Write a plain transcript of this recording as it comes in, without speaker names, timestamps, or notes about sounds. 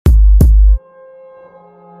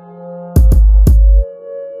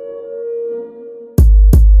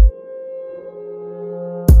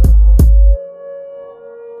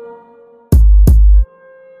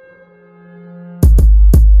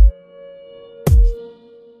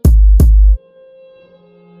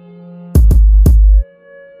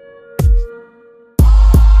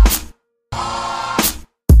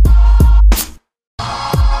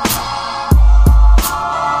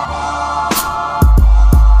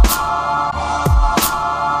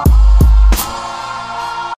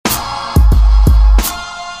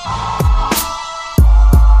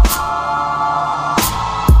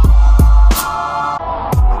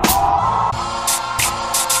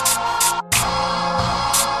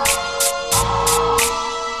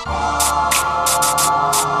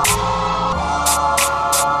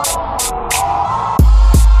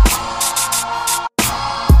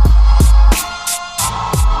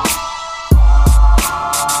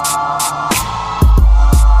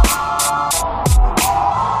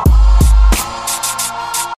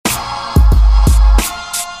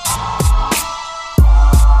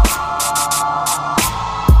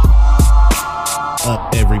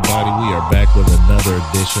everybody. We are back with another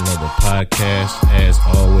edition of the podcast. As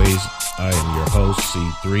always, I am your host,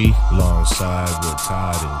 C3, alongside with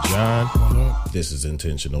Todd and John. This is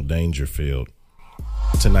Intentional Dangerfield.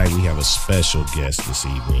 Tonight we have a special guest this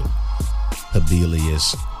evening.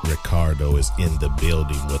 Habilis Riccardo is in the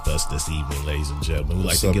building with us this evening, ladies and gentlemen. We'd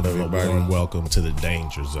like to give him a warm welcome to the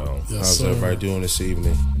Danger Zone. Yes, How's everybody doing this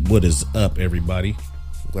evening? What is up, everybody?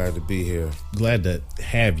 Glad to be here. Glad to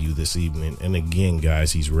have you this evening. And again,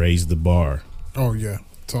 guys, he's raised the bar. Oh, yeah.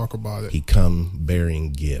 Talk about it. He come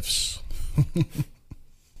bearing gifts.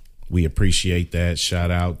 We appreciate that.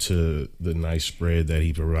 Shout out to the nice spread that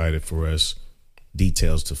he provided for us.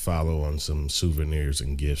 Details to follow on some souvenirs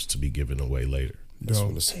and gifts to be given away later. That's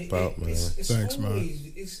what it's about, man. Thanks, man.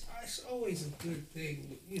 It's always a good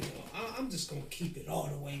thing. You know, I'm just going to keep it all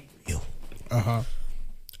the way real. Uh-huh.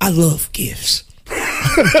 I love gifts.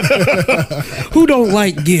 Who don't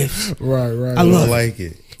like gifts? Right. I love like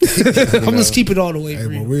it. I'm just keep it all the way Hey,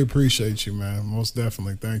 real. well, we appreciate you, man. Most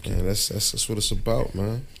definitely. Thank you. Yeah, that's what it's about,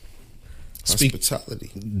 man.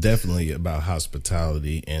 Hospitality. Definitely about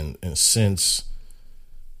hospitality. And since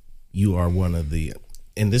you are one of the,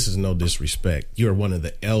 and this is no disrespect, you are one of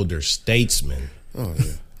the elder statesmen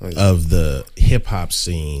of the hip hop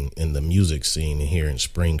scene and the music scene here in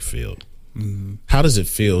Springfield. Mm-hmm. How does it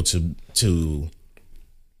feel to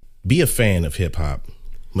be a fan of hip hop,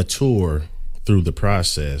 mature through the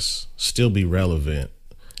process, still be relevant,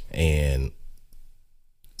 and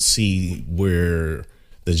see where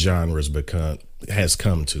the genres has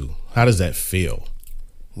come to? How does that feel?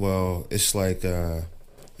 Well, it's like, and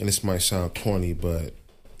this might sound corny, but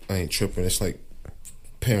I ain't tripping. It's like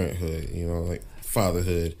parenthood, you know, like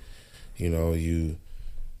fatherhood. You know, you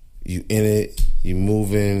in it, you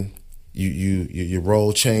moving. Your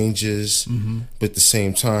role changes, but at the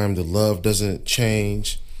same time, the love doesn't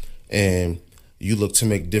change, and you look to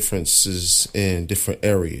make differences in different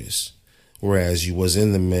areas. Whereas you was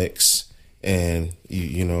in the mix, and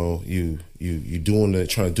you doing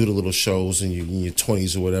trying to do the little shows in your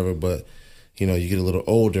 20s or whatever, but you know you get a little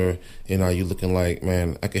older, and now you're looking like,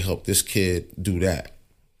 man, I can help this kid do that.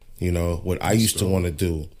 You know what I used to want to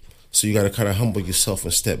do. So you got to kind of humble yourself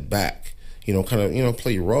and step back. You know, kind of,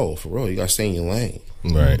 play your role for real. You got to stay in your lane.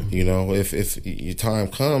 Right. You know, if your time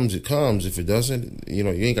comes, it comes. If it doesn't, you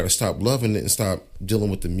ain't got to stop loving it and stop dealing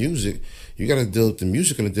with the music. You got to deal with the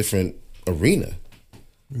music in a different arena.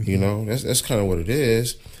 Mm-hmm. You know, that's kind of what it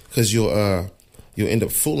is. Because you'll end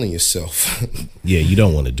up fooling yourself. Yeah, you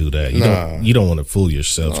don't want to do that. You don't want to fool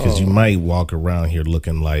yourself because you might walk around here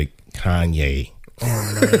looking like Kanye.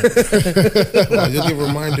 Oh, man. Well, you'll get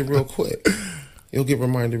reminded real quick.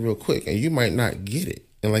 And you might not get it.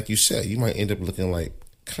 And like you said, you might end up looking like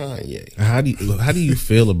Kanye. How do you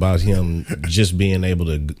feel about him just being able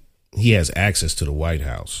to? He has access to the White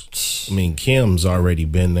House. I mean, Kim's already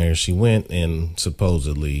been there. She went and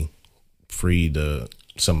supposedly freed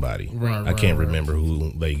somebody. I can't remember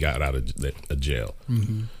who they got out of jail.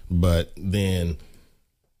 Mm-hmm. But then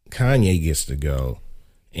Kanye gets to go,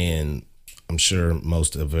 and I'm sure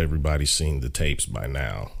most of everybody's seen the tapes by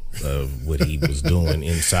now of what he was doing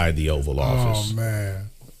inside the Oval Office. Oh, man.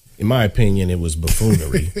 In my opinion, it was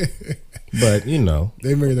buffoonery. But,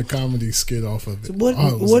 they made a comedy skit off of it. So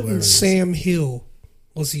what in Sam Hill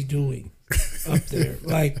was he doing up there?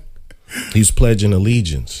 Like, he's pledging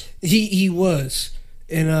allegiance. He was.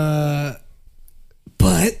 And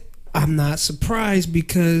but I'm not surprised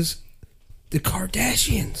because the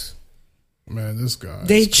Kardashians, man, this guy,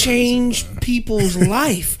 they changed people's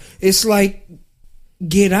life. It's like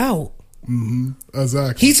Get Out. Mm-hmm.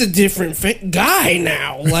 Exactly. He's a different guy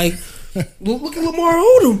now. Like, look at Lamar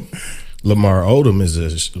Odom. Lamar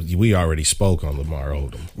Odom we already spoke on Lamar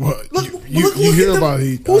Odom. Well, you hear about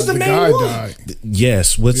who's the guy one? died.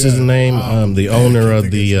 Yes, what's his name? The owner of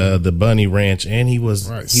the Bunny Ranch, and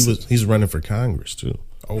he's running for Congress too.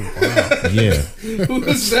 Oh wow! Yeah. Who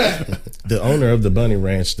was that? The owner of the Bunny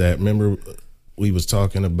Ranch that, remember we was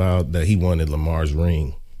talking about, that he wanted Lamar's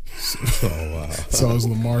ring. Oh wow! So is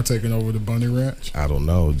Lamar taking over the Bunny Ranch? I don't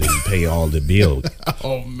know. Did he pay all the bills?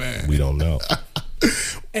 Oh man, we don't know.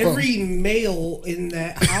 Every male in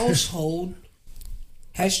that household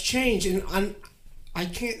has changed, and I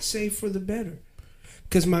can't say for the better,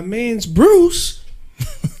 because my man's Bruce.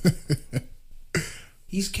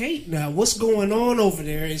 He's Kate now. What's going on over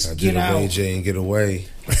there is Get Out. AJ and Get Away.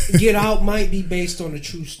 Get Out might be based on a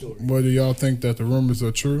true story. Well, do y'all think that the rumors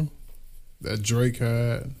are true? That Drake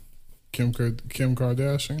had Kim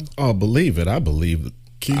Kardashian? Oh, believe it. I believe it.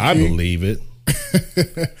 Kiki? I believe it.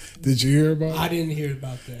 Did you hear about it? I didn't hear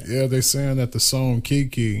about that. Yeah, they saying that the song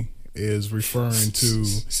Kiki is referring to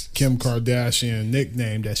Kim Kardashian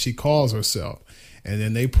nickname that she calls herself. And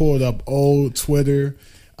then they pulled up old Twitter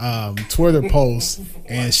posts,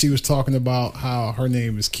 and she was talking about how her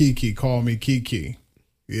name is Kiki. Call me Kiki.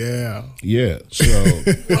 Yeah. Yeah.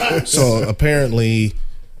 So apparently,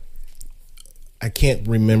 I can't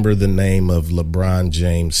remember the name of LeBron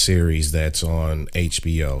James series that's on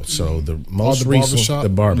HBO. So the most recent, the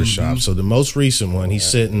barbershop. So the most recent one, he's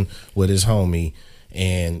sitting with his homie,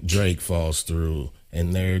 and Drake falls through,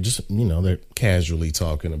 and they're just, they're casually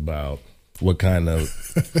talking about what kind of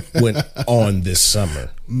went on this summer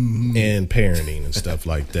and parenting and stuff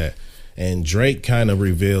like that. And Drake kind of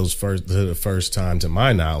reveals for the first time, to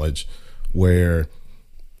my knowledge, where,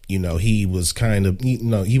 he was kind of,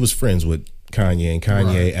 he was friends with Kanye, and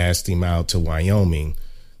Kanye asked him out to Wyoming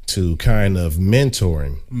to kind of mentor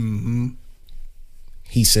him. Mm-hmm.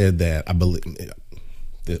 He said that, I believe,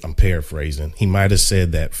 I'm paraphrasing, he might have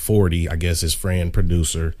said that 40, I guess his friend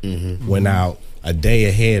producer, went out a day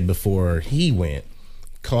ahead before he went,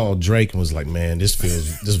 called Drake and was like, man, this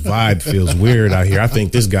vibe feels weird out here. I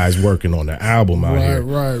think this guy's working on the album out here.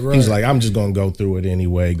 Right. He was like, I'm just going to go through it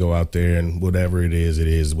anyway, go out there, and whatever it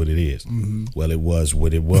is what it is. Mm-hmm. Well, it was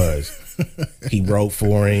what it was. He wrote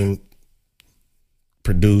for him,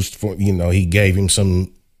 produced for, he gave him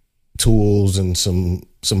some tools and some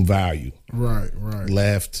value. Right.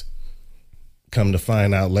 Left. Come to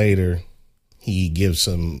find out later, he gives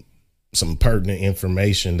some pertinent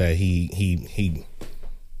information that he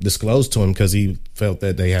disclosed to him because he felt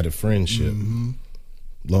that they had a friendship. Mm-hmm.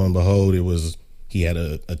 Lo and behold, he had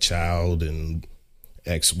a child and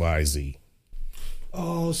XYZ.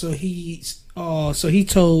 So he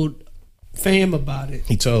told Fam about it.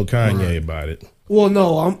 He told Kanye about it. Well,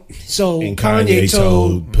 no, and Kanye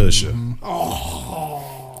told Pusha. Mm-hmm.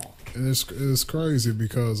 Oh, and it's crazy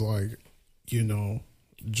because, like,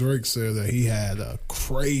 Drake said that he had a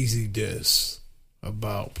crazy diss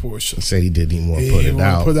about Pusha. He said he didn't even want to put it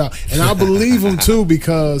out. And I believe him too,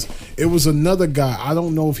 because it was another guy. I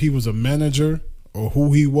don't know if he was a manager or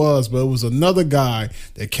who he was, but it was another guy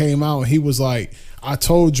that came out and he was like, I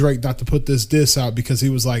told Drake not to put this diss out because he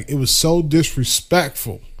was like, it was so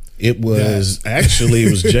disrespectful. It was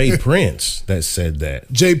it was Jay Prince that said that.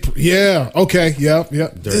 Okay, yep.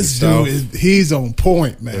 This South. Dude he's on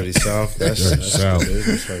point, man. Dirty South, that's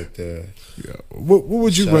South right there. Yeah. What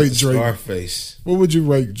would you rate Drake? Scarface. What would you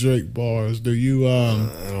rate Drake bars? Do you I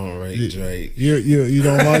don't rate Drake. You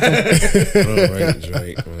don't like him? I don't rate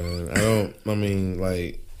Drake, man. I mean,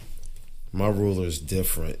 like, my ruler is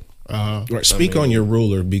different. Right. Speak on your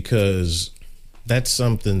ruler, because that's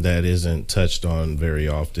something that isn't touched on very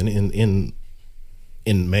often in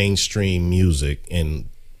mainstream music and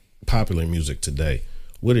popular music today.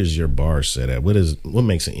 What is your bar set at? What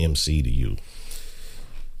makes an MC to you?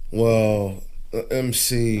 Well,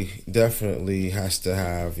 MC definitely has to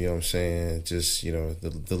have, you know what I'm saying, just,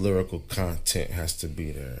 the lyrical content has to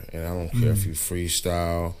be there. And I don't care if you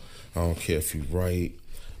freestyle, I don't care if you write,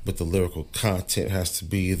 but the lyrical content has to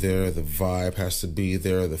be there, the vibe has to be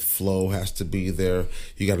there, the flow has to be there.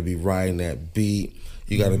 You got to be riding that beat.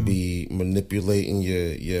 You got to be manipulating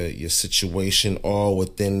your situation all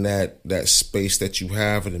within that space that you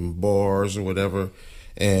have, and in bars or whatever.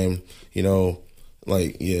 And,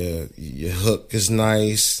 like your hook is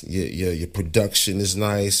nice, your production is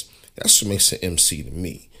nice. That's what makes an MC to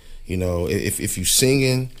me. If you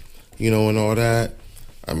singing, and all that,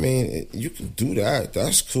 I mean, you can do that.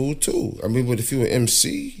 That's cool too. I mean, but if you're an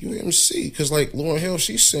MC, you're an MC. Because, like, Lauryn Hill,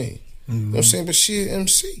 she sing. You know what I'm saying? But she an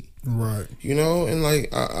MC. Right. And,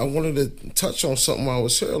 like, I wanted to touch on something while I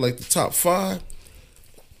was here, like the top 5.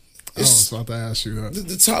 I was about to ask you that.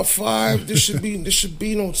 The top 5, there should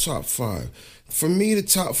be no top 5. For me, the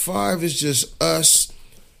top 5 is just us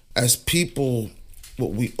as people.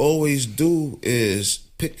 What we always do is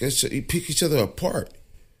pick each other apart.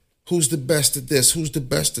 Who's the best at this? Who's the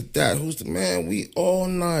best at that? We all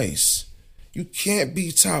nice. You can't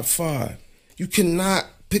be top 5. You cannot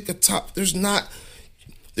pick a top. You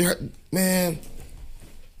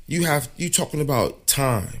talking about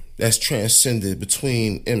time that's transcended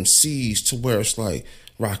between MCs to where it's like,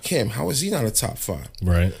 Rakim, how is he not a top 5?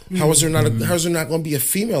 Right. How is there not going to be a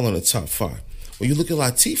female in the top 5? When you look at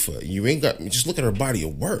Latifah, just look at her body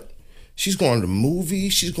of work. She's going to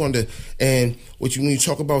movies. She's going to, and when you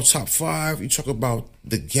talk about top 5, you talk about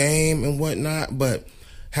the game and whatnot. But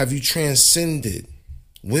have you transcended?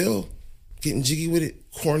 Will, getting jiggy with it,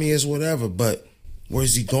 corny as whatever. But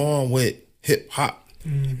where's he going with hip hop?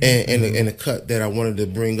 And the cut that I wanted to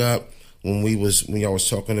bring up when y'all was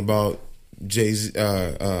talking about Jay-Z,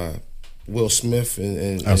 Will Smith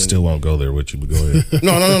and I still won't go there with you, but go ahead.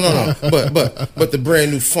 No. But the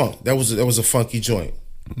brand new funk, that was a funky joint.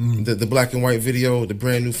 The black and white video, the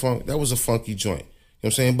brand new funk, that was a funky joint. You know what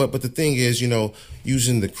I'm saying? But the thing is,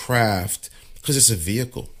 using the craft, because it's a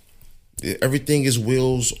vehicle. Everything is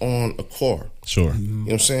wheels on a car. Sure. You know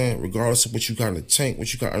what I'm saying? Regardless of what you got in the tank,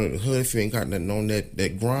 what you got under the hood, if you ain't got nothing on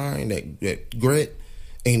that grind, that grit,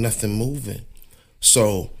 ain't nothing moving.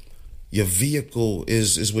 So your vehicle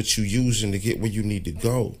is what you using to get where you need to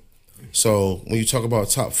go. So when you talk about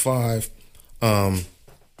top 5,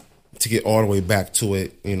 to get all the way back to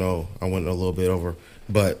it, I went a little bit over,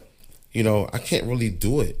 but I can't really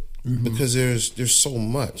do it because there's so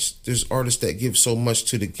much. There's artists that give so much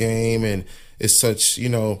to the game, and it's such,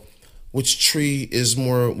 which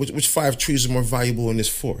 5 trees are more valuable in this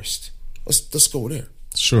forest? Let's go there.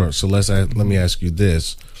 Sure. So let me ask you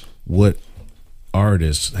this: what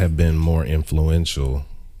artists have been more influential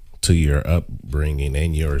to your upbringing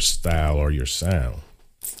and your style or your sound?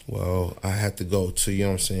 Well, I had to go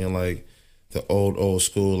to, like the old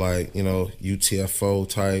school, like, UTFO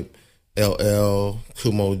type, LL,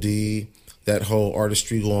 Kumo D, that whole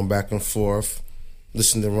artistry going back and forth,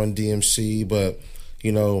 listen to Run DMC. But,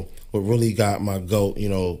 what really got my goat,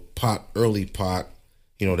 Pac, early Pac,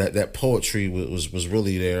 that poetry was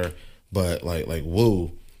really there. But like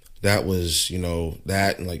Wu, that was,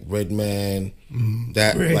 that, and like Redman,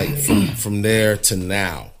 that like from there to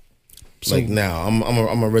now. Like now,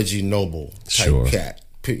 I'm a Reggie Noble type cat.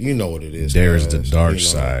 You know what it is. There's the dark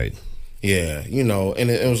side. Yeah,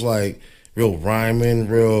 and it was like real rhyming,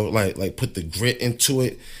 real like put the grit into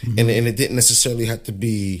it, and it didn't necessarily have to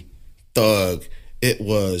be thug. It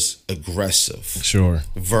was aggressive. Sure.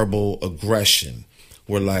 Verbal aggression,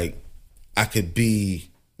 where like I could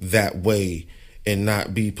be that way and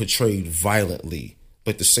not be portrayed violently.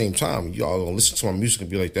 But at the same time, y'all gonna listen to my music and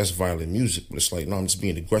be like, that's violent music. But it's like, no, I'm just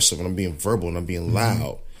being aggressive and I'm being verbal and I'm being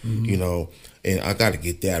loud, and I got to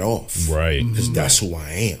get that off. Right. Because that's who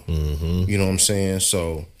I am. You know what I'm saying?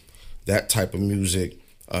 So that type of music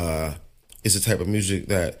is the type of music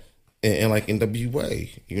that, and like NWA,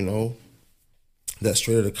 that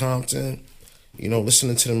Straight Outta Compton,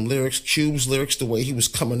 listening to them lyrics, Cube's lyrics, the way he was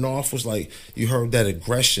coming off was like, you heard that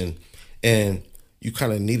aggression and you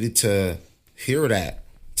kind of needed to hear that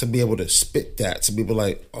to be able to spit that, to be able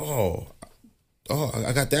like, oh,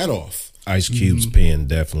 I got that off. Ice Cube's pen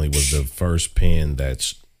definitely was the first pen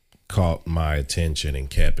that's caught my attention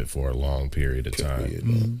and kept it for a long period of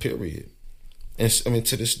time. Period. And I mean,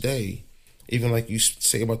 to this day, even like you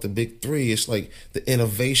say about the big 3, it's like the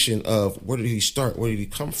innovation of where did he start? Where did he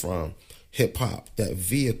come from? Hip hop, that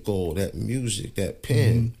vehicle, that music, that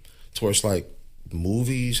pen, to where it's like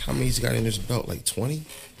movies. How many he's got in his belt? Like 20?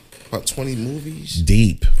 About 20 movies.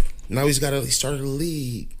 Deep. Now he started a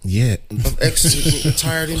league. Yeah. Of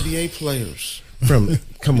ex-retired NBA players. From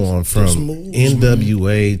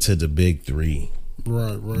NWA to the big 3.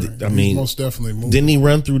 Right. I mean, most definitely moved. Didn't he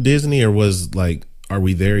run through Disney, or was like, are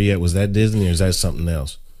we there yet? Was that Disney or is that something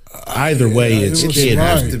else? Either way, it's didn't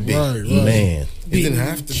have to be. Man. It didn't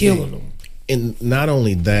have to killing be. them. And not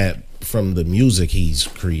only that, from the music he's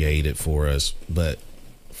created for us, but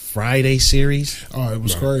Friday series. Oh, it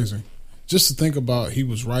was crazy. Just to think about, he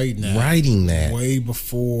was writing that way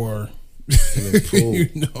before.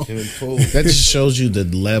 That just shows you the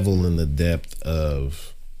level and the depth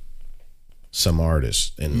of some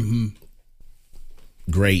artists and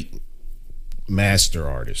great master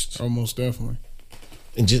artists. Almost definitely.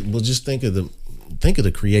 And just think of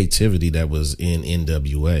the creativity that was in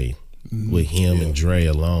NWA with him and Dre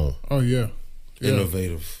alone. Oh yeah.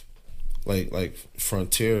 Innovative, like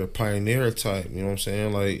frontier pioneer type. You know what I'm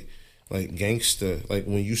saying? Like gangster. Like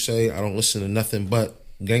when you say I don't listen to nothing but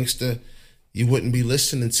gangster, you wouldn't be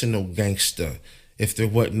listening to no gangster if there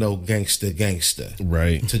wasn't no gangster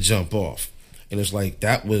right to jump off. And it's like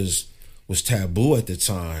that was taboo at the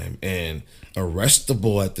time and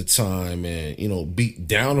arrestable at the time and beat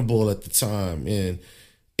downable at the time, and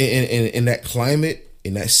in that climate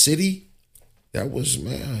in that city, that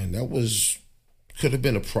could have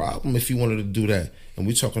been a problem if you wanted to do that. And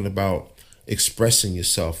we're talking about expressing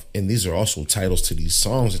yourself, and these are also titles to these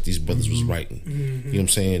songs that these brothers was writing. You know what I'm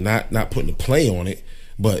saying? Not putting a play on it,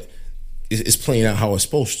 but it's playing out how it's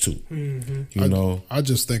supposed to. I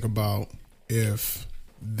just think about if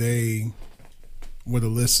they would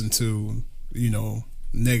have listened to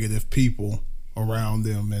negative people around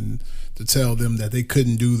them and to tell them that they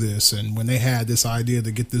couldn't do this, and when they had this idea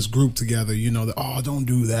to get this group together, don't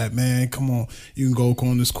do that, man, come on, you can go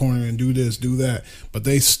on this corner and do this, do that, but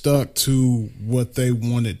they stuck to what they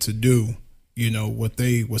wanted to do, what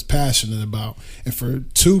they was passionate about. And for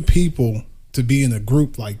two people to be in a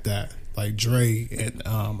group like that, like Dre and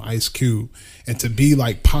Ice Cube, and to be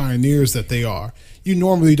like pioneers that they are, you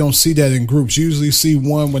normally don't see that in groups. You usually see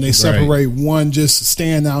one when they separate, one just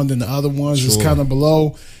stand out and the other one's just kind of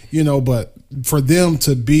below, but for them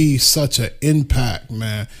to be such an impact,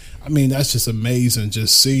 man, I mean, that's just amazing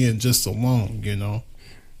just seeing just alone,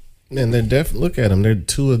 And they're definitely, look at them, they're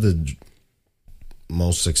two of the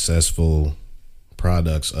most successful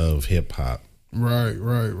products of hip hop. Right.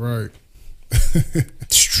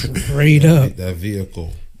 Straight up. That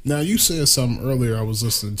vehicle. Now, you said something earlier I was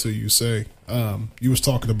listening to you say. You was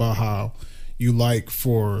talking about how you like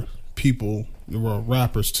for people, well,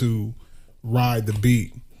 rappers, to ride the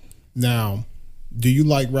beat. Now, do you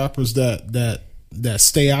like rappers that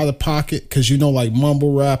stay out of pocket? Because like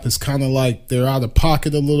mumble rap is kind of like they're out of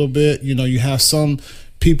pocket a little bit. You have some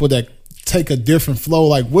people that take a different flow.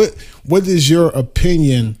 Like what is your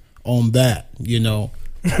opinion on that?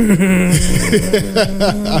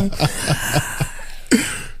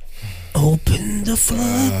 Open the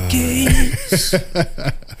floodgates.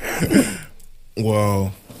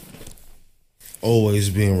 Well, always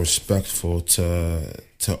being respectful to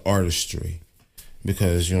artistry,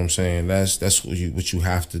 because you know what I'm saying, that's what you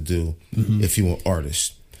have to do if you're an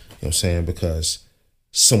artist. You know what I'm saying? Because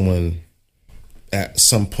someone at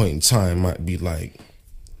some point in time might be like,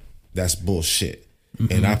 that's bullshit.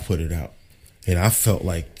 And I put it out. And I felt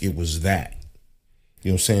like it was that.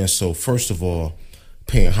 You know what I'm saying? So first of all,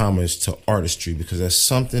 paying homage to artistry, because that's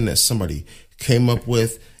something that somebody came up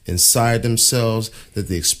with inside themselves, that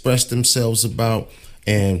they expressed themselves about.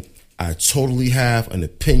 And I totally have an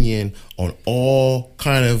opinion on all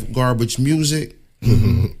kind of garbage music.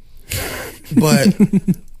 But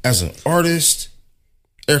as an artist,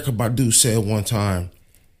 Erykah Badu said one time,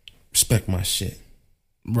 respect my shit.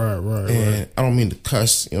 Right. And I don't mean to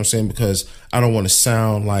cuss, you know what I'm saying, because I don't want to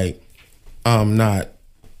sound like I'm not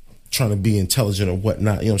trying to be intelligent or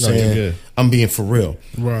whatnot, you know what I'm saying? I'm being for real.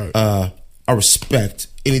 Right. I respect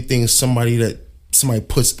anything somebody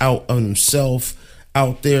puts out of themselves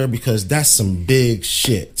out there, because that's some big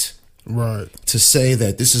shit. Right. To say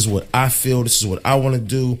that this is what I feel, this is what I want to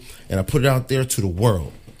do, and I put it out there to the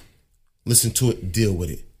world. Listen to it, deal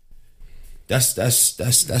with it. That's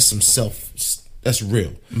some self. That's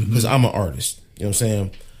real, because I'm an artist. You know what I'm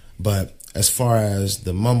saying? But as far as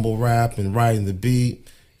the mumble rap and riding the beat,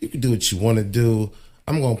 you can do what you want to do.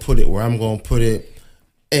 I'm gonna put it where I'm gonna put it,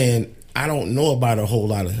 and I don't know about a whole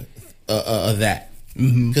lot of that,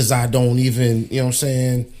 because I don't even. You know what I'm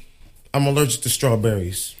saying? I'm allergic to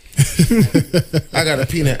strawberries. I got a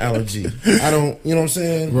peanut allergy. I don't, you know what I'm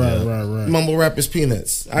saying? Right. Mumble rap is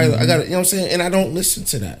peanuts. I got it, you know what I'm saying? And I don't listen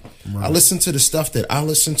to that. Right. I listen to the stuff that I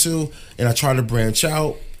listen to, and I try to branch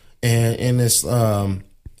out. And it's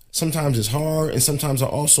sometimes it's hard, and sometimes I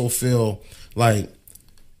also feel like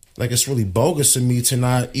it's really bogus of me to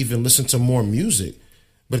not even listen to more music.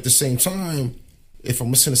 But at the same time, if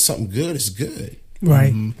I'm listening to something good, it's good.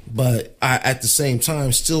 Right. But I, at the same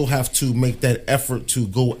time, still have to make that effort to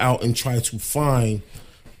go out and try to find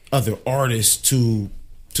other artists to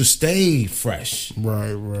stay fresh.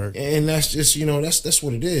 Right. And that's just, that's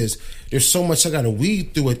what it is. There's so much I got to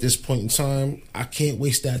weed through at this point in time. I can't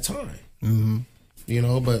waste that time.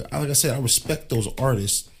 But like I said, I respect those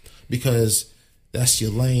artists, because that's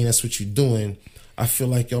your lane. That's what you're doing. I feel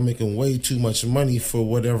like y'all making way too much money for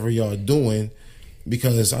whatever y'all doing,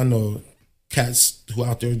 because I know cats who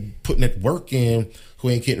out there putting that work in, who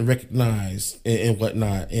ain't getting recognized and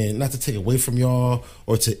whatnot. And not to take away from y'all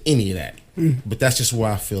or to any of that, but that's just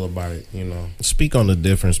where I feel about it. Speak on the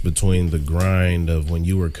difference between the grind of when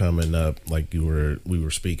you were coming up, like we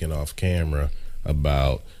were speaking off camera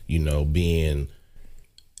about, being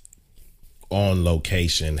on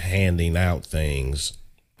location, handing out things,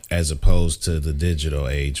 as opposed to the digital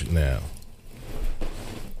age now.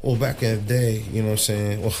 Well, back in the day, you know what I'm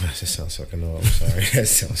saying? Well, that sounds fucking old. I'm sorry. That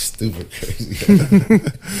sounds stupid crazy.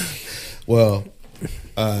 Well,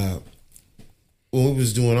 when we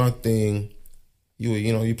was doing our thing,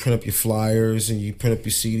 you print up your flyers and you print up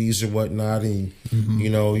your CDs or whatnot, and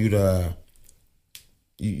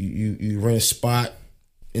you rent a spot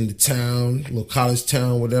in the town, little college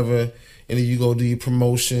town, whatever, and then you go do your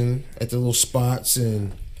promotion at the little spots,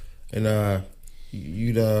 and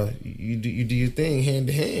you do your thing hand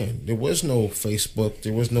to hand. There was no Facebook.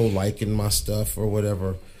 There was no liking my stuff or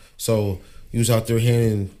whatever. So you was out there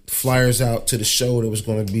handing flyers out to the show that was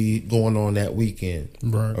going to be going on that weekend,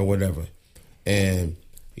 right, or whatever. And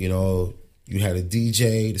you had a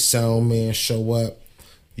DJ, the sound man show up.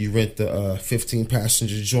 You rent the 15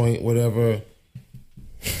 passenger joint, whatever,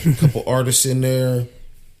 a couple artists in there.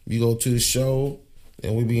 You go to the show,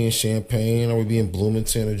 and we be in Champaign, or we be in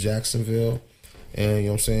Bloomington or Jacksonville. And you know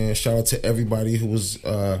what I'm saying? Shout out to everybody who was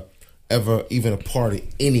ever even a part of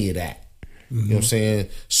any of that. You know what I'm saying?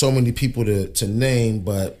 So many people to name,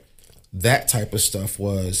 but that type of stuff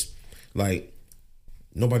was like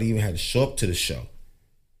nobody even had to show up to the show.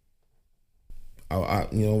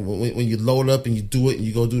 You know, when you load up and you do it and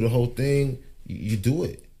you go do the whole thing, you do it.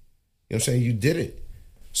 You know what I'm saying? You did it.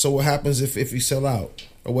 So what happens if you sell out?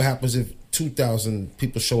 Or what happens if 2,000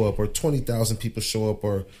 people show up, or 20,000 people show up,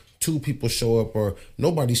 or 2 people show up, or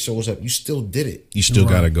nobody shows up? You still did it. You still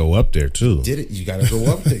got to go up there too. You did it. You got to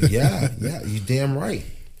go up there. Yeah, you damn right.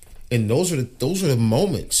 And those are the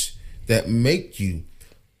moments that make you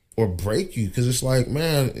or break you, because it's like,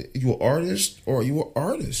 man, you an artist or are you an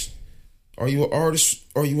artist? Are you an artist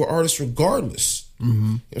or are you an artist regardless? You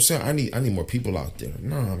know what I'm saying? I need more people out there.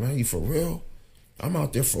 Nah, man, you for real? I'm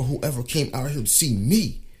out there for whoever came out here to see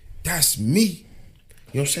me. That's me. You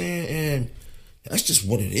know what I'm saying? And that's just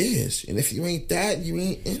what it is. And if you ain't that, you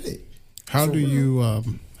ain't in it. How do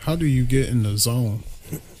you get in the zone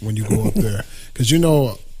when you go up there? Because, you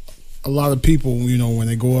know, a lot of people, you know, when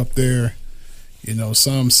they go up there, you know,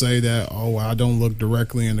 some say that, oh, I don't look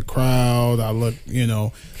directly in the crowd. I look, you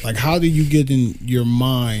know, like, how do you get in your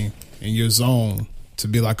mind and your zone to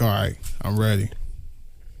be like, all right, I'm ready?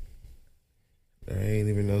 There ain't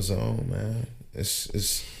even no zone, man.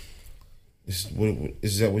 Is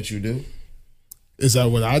that what you do? Is that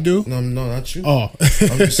what I do? No, not you. Oh.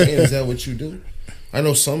 I'm just saying, is that what you do? I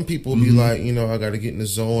know some people be like, you know, I got to get in the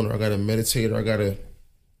zone, or I got to meditate, or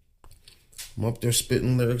I'm up there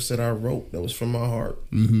spitting lyrics that I wrote that was from my heart.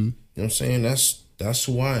 You know what I'm saying? That's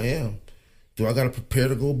who I am. Do I got to prepare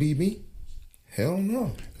to go be me? Hell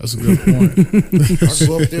no. That's a good point. I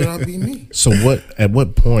go up there and I be me. So at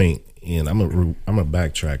what point, and I'm a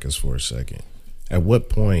backtrack us for a second. At what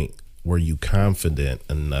point were you confident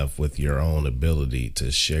enough with your own ability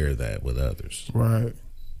to share that with others? Right.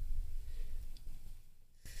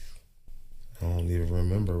 I don't even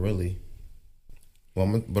remember really.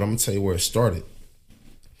 Well, but I'm gonna tell you where it started.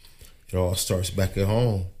 It all starts back at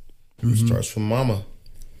home. It starts from mama.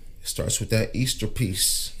 It starts with that Easter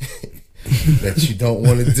piece that you don't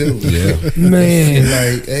want to do. Yeah, man.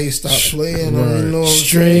 Like, hey, stop playing. Right. You know what I'm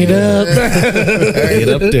Straight saying? up. Hey,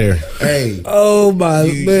 get up there. Hey, Oh my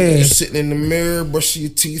man. you sitting in the mirror, brushing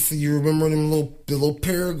your teeth, and you remember the little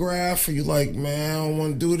paragraph, and you like, man, I don't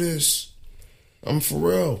want to do this. I'm for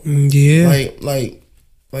real. Yeah. Like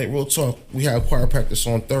real talk. We had choir practice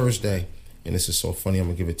on Thursday, and this is so funny. I'm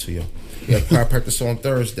gonna give it to you. We had choir practice on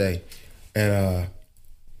Thursday, and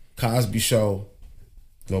Cosby show.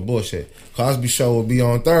 No bullshit. Cosby show will be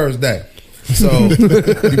on Thursday. So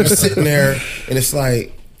you be sitting there, and it's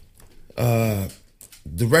like,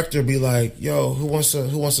 director be like, "Yo, who wants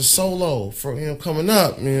a solo for coming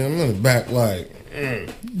up?" I'm in the back like,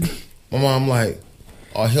 My mom like,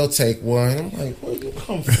 "Oh, he'll take one." I'm like, "Where you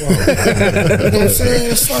come from?" You know what I'm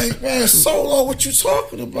saying? It's like, man, solo. What you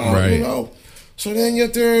talking about? Right. You know. So then you're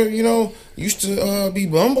there, used to be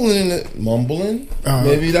mumbling.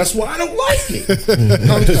 Maybe that's why I don't like it.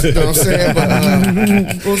 I'm just, you know what I'm saying?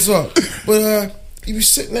 But what's up? But you be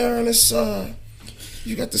sitting there and it's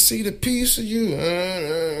you got to see the piece of you,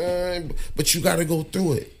 but you got to go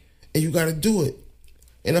through it and you got to do it.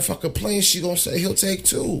 And if I complain, she gonna say he'll take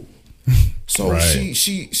 2. So Right.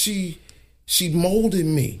 she molded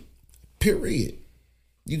me. Period.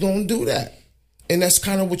 You gonna do that, and that's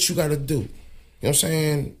kind of what you got to do. You know what I'm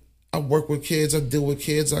saying? I work with kids. I deal with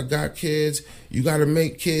kids. I got kids. You got to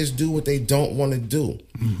make kids do what they don't want to do.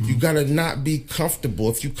 You got to not be comfortable.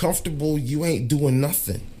 If you comfortable, you ain't doing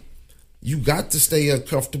nothing. You got to stay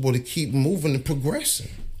uncomfortable to keep moving and progressing.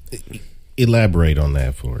 Elaborate on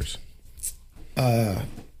that for us.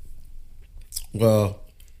 Well,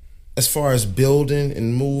 as far as building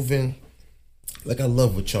and moving, like I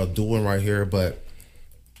love what y'all doing right here, but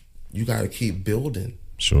you got to keep building.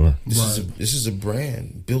 Sure. This is a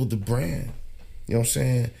brand. Build the brand. You know what I'm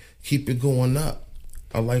saying? Keep it going up.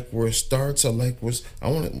 I like where it starts. What's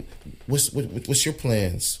your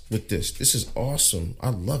plans with this? This is awesome. I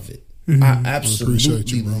love it. I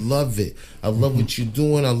absolutely love it. I love what you're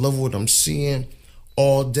doing. I love what I'm seeing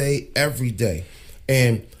all day, every day.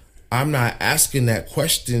 And I'm not asking that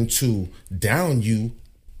question to down you.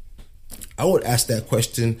 I would ask that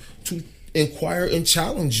question to inquire and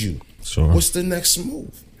challenge you. Sure. What's the next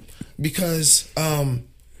move? Because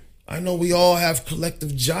I know we all have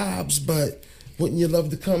collective jobs, but wouldn't you love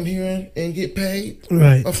to come here and get paid?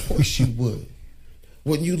 Right. Of course you would.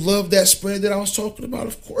 Wouldn't you love that spread that I was talking about?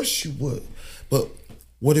 Of course you would. But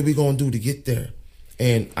what are we going to do to get there?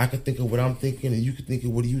 And I can think of what I'm thinking, and you can think of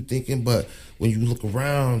what you thinking. But when you look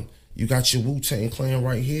around, you got your Wu-Tang Clan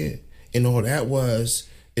right here. And all that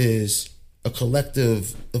is a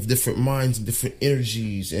collective of different minds and different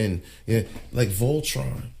energies. And like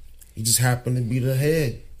Voltron, he just happened to be the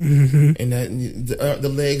head. Mm-hmm. And that the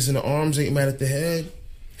legs and the arms ain't mad at the head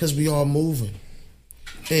because we all moving.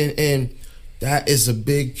 And that is a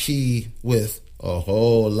big key with a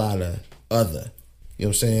whole lot of other, you know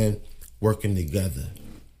what I'm saying, working together.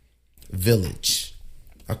 Village.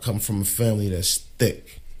 I come from a family that's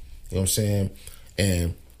thick, you know what I'm saying?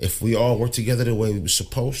 And if we all work together the way we were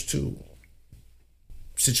supposed to,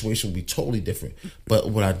 situation would be totally different. But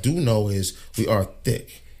what I do know is we are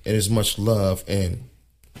thick and there's much love and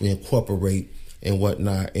we incorporate and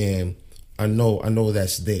whatnot. And I know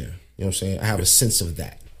that's there. You know what I'm saying? I have a sense of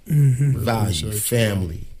that. Mm-hmm. Value,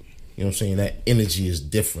 family. You know what I'm saying? That energy is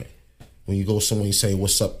different. When you go somewhere and you say,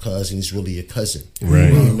 "What's up, cousin?" He's really your cousin.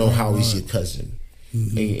 Right. You know how he's your cousin.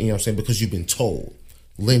 Mm-hmm. And, you know what I'm saying? Because you've been told.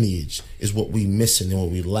 Lineage is what we missing and what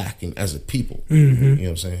we lacking as a people. Mm-hmm. You know what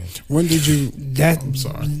I'm saying? When did you... I'm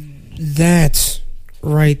sorry. That's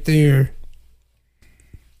right there.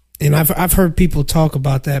 And I've heard people talk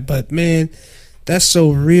about that, but man, that's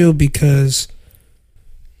so real because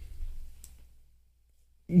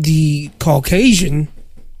the Caucasian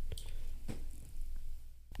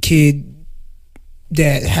kid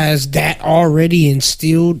that has that already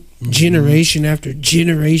instilled generation after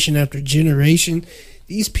generation after generation,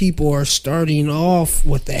 these people are starting off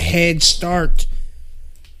with a head start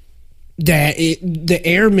that the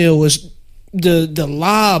airmail is the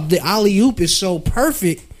lob, the alley-oop is so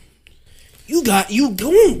perfect. You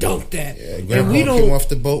go and dunk that. Yeah, grandpa came off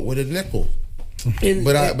the boat with a nickel.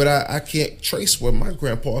 But I can't trace where my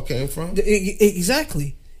grandpa came from.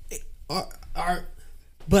 Exactly.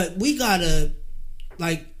 But we gotta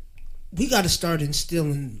start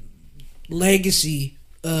instilling legacy,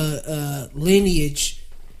 lineage,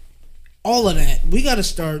 all of that. We gotta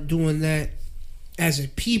start doing that as a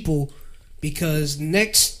people because the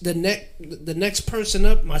next person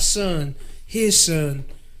up, my son, his son,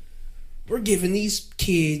 we're giving these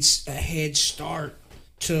kids a head start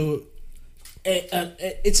to.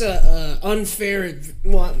 It's a unfair.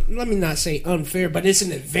 Well, let me not say unfair, but it's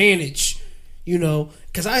an advantage, you know.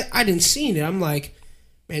 Because I didn't see it. I'm like,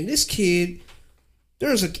 man, this kid.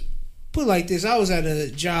 Put it like this. I was at a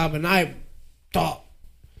job and I thought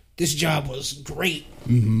this job was great,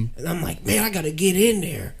 and I'm like, man, I got to get in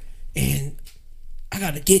there and I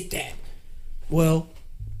got to get that. Well,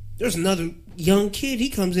 there's another young kid. He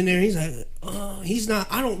comes in there. And he's like, he's not.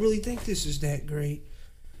 I don't really think this is that great.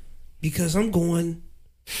 Because I'm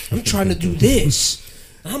trying to do this.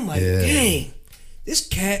 I'm like, dang, this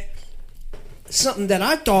cat, something that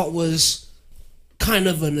I thought was kind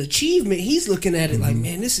of an achievement, he's looking at it like,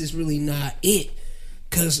 man, this is really not it.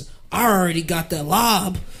 Because I already got that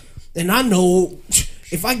lob, and I know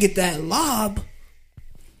if I get that lob,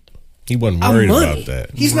 he wasn't worried about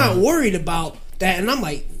that. He's not worried about that. And I'm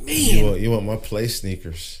like, man. You want my play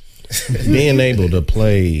sneakers. Being able to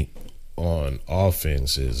play on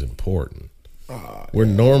offense is important. We're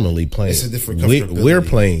normally playing. It's a different we're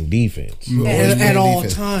playing defense at all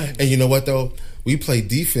times. And you know what though? We play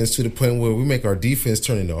defense to the point where we make our defense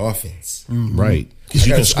turn into offense. Right. Because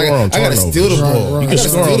you can score on turnovers. I gotta steal the ball. Right. You can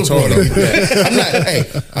score on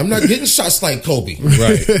turnovers. I'm not getting shots like Kobe.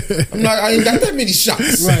 Right. I ain't got that many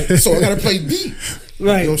shots. Right. So I gotta play deep.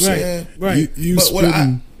 Right. You know what I'm saying?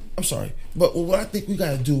 Right. I'm sorry. But what I think we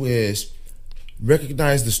gotta do is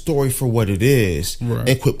recognize the story for what it is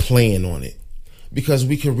and quit playing on it. Because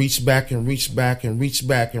we can reach back and reach back and reach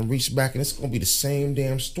back and reach back, and it's going to be the same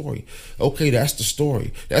damn story. Okay, that's the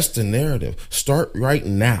story. That's the narrative. Start right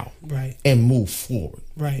now. Right. And move forward.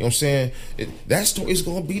 Right. You know what I'm saying? That story is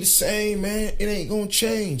going to be the same, man. It ain't going to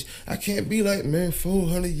change. I can't be like, man,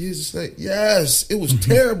 400 years. It's like, yes, it was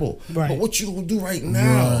terrible. Right. But what you going to do right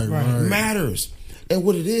now matters. And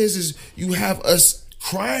what it is you have us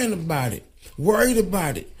crying about it. Worried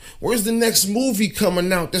about it. Where's the next movie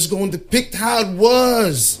coming out that's going to depict how it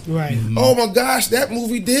was? Right. Oh my gosh, that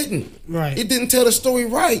movie didn't. Right. It didn't tell the story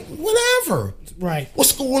right. Whatever. Right.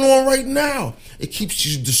 What's going on right now? It keeps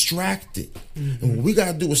you distracted. And what we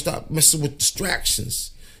gotta do is stop messing with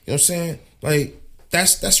distractions. You know what I'm saying? Like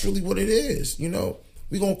that's really what it is. You know,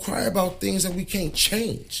 we gonna cry about things that we can't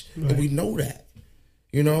change, and we know that.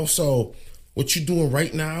 You know, so what you doing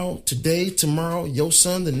right now, today, tomorrow, your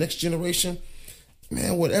son, the next generation,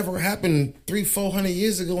 man, whatever happened 300-400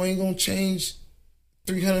 years ago ain't gonna change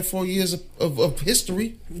 304 years of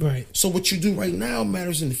history. Right. So what you do right now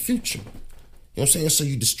matters in the future. You know what I'm saying? So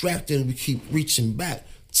you distracted and we keep reaching back.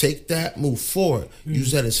 Take that, move forward.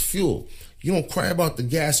 Use that as fuel. You don't cry about the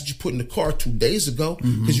gas that you put in the car 2 days ago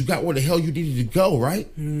because you got where the hell you needed to go, right?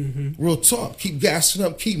 Real talk. Keep gassing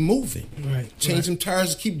up, keep moving. Right. Change them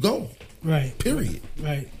tires and keep going. Right. Period.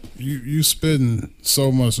 Right. You spitting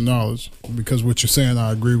so much knowledge, because what you're saying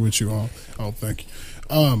I agree with you on. Oh, thank you.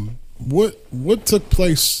 What took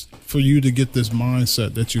place for you to get this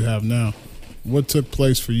mindset that you have now? What took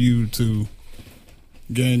place for you to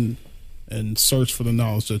gain and search for the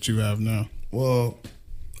knowledge that you have now? Well,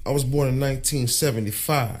 I was born in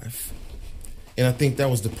 1975, and I think that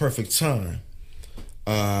was the perfect time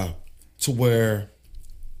to where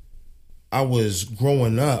I was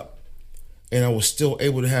growing up and I was still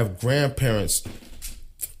able to have grandparents.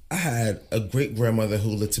 I had a great-grandmother who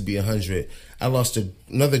lived to be 100. I lost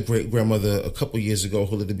another great-grandmother a couple years ago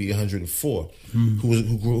who lived to be 104, who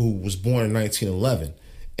was born in 1911.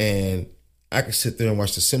 And I could sit there and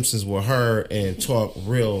watch The Simpsons with her and talk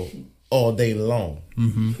real all day long.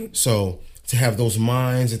 So to have those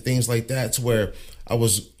minds and things like that, to where I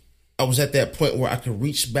was at that point where I could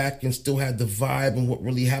reach back and still have the vibe and what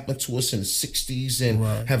really happened to us in the 60s, and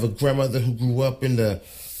have a grandmother who grew up in the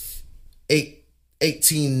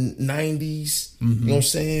 1890s, you know what I'm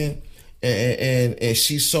saying? And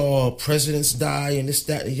she saw presidents die and this,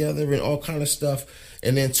 that, and the other and all kind of stuff.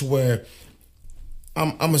 And then to where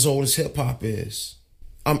I'm as old as hip hop is.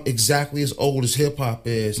 I'm exactly as old as hip hop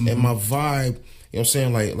is. And my vibe, you know what I'm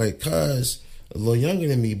saying? Like cuz a little younger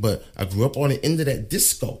than me, but I grew up on the end of that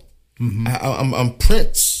disco. I'm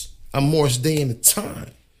Prince. I'm Morris Day in the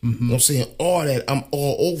time. You know what I'm saying? All that. I'm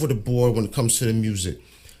all over the board when it comes to the music.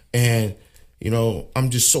 And, you know,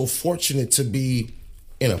 I'm just so fortunate to be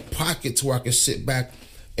in a pocket to where I can sit back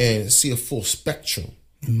and see a full spectrum.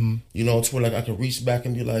 You know, to where like I can reach back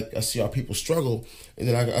and be like, I see how people struggle, and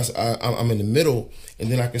then I'm in the middle,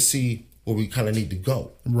 and then I can see where we kind of need to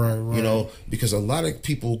go. Right. You know, because a lot of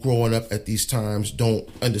people growing up at these times don't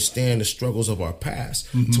understand the struggles of our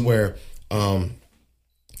past, to where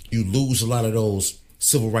you lose a lot of those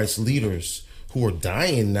civil rights leaders who are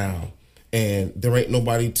dying now, and there ain't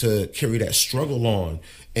nobody to carry that struggle on.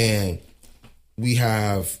 And we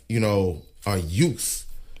have, you know, our youth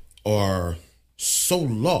are so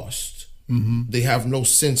lost. They have no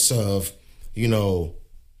sense of, you know,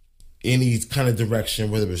 any kind of direction,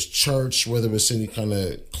 whether it's church, whether it's any kind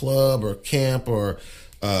of club or camp or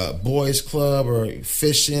boys club or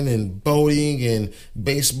fishing and boating and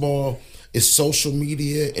baseball. It's social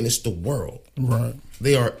media and it's the world. Right.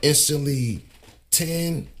 They are instantly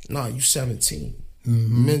 10, you 17,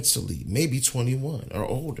 mentally, maybe 21 or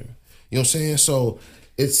older. You know what I'm saying? So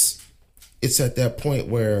it's at that point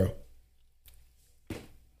where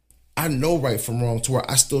I know right from wrong, to where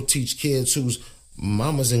I still teach kids whose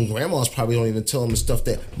mamas and grandmas probably don't even tell them the stuff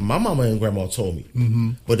that my mama and grandma told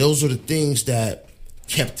me. But those are the things that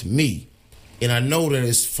kept me. And I know that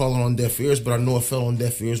it's falling on deaf ears, but I know it fell on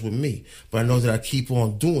deaf ears with me. But I know that I keep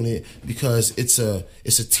on doing it because it's a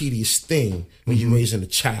tedious thing when you're raising a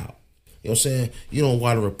child. You know what I'm saying? You don't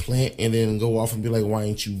water a plant and then go off and be like, why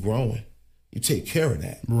ain't you growing? You take care of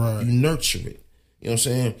that. Right. You nurture it. You know what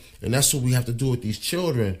I'm saying? And that's what we have to do with these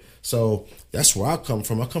children. So that's where I come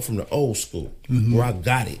from. I come from the old school, where I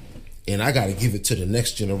got it. And I got to give it to the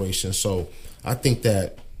next generation. So I think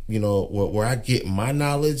that, you know, where I get my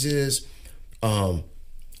knowledge is, I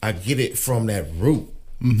get it from that root.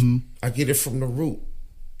 I get it from the root.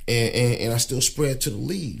 And I still spread to the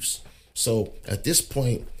leaves. So at this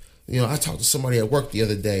point, you know, I talked to somebody at work the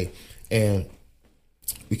other day, and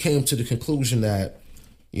we came to the conclusion that,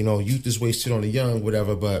 you know, youth is wasted on the young,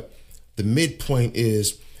 whatever, but the midpoint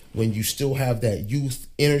is when you still have that youth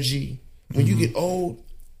energy. When you get old,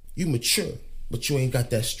 you mature, but you ain't got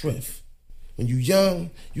that strength. When you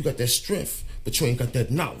young, you got that strength, but you ain't got that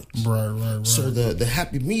knowledge. Right. So the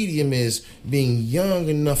happy medium is being young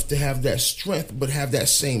enough to have that strength, but have that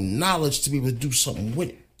same knowledge to be able to do something with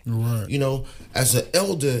it. Right. You know, as an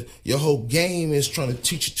elder, your whole game is trying to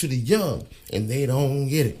teach it to the young, and they don't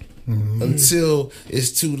get it. Until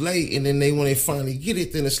it's too late, and then when they finally get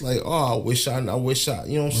it, then it's like, oh, I wish I, you know what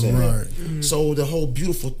I'm saying? Right. So the whole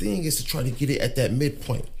beautiful thing is to try to get it at that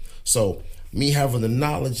midpoint. So me having the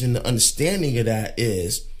knowledge and the understanding of that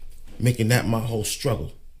is making that my whole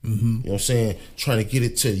struggle. You know what I'm saying? Trying to get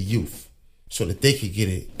it to the youth so that they could get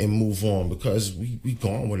it and move on, because we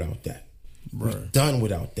gone without that. Right. We're done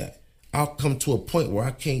without that. I'll come to a point where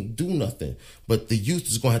I can't do nothing, but the youth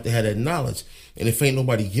is going to have that knowledge. And if ain't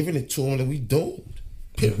nobody giving it to them, then we doomed.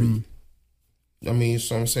 Period. I mean,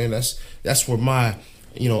 so I'm saying that's where my,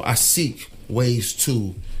 you know, I seek ways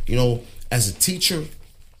to, you know, as a teacher,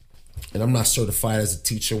 and I'm not certified as a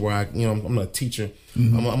teacher where I'm not a teacher.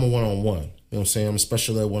 I'm a one-on-one. You know what I'm saying? I'm a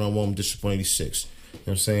special ed one-on-one with District 186. You know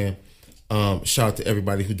what I'm saying? Shout out to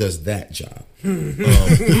everybody who does that job.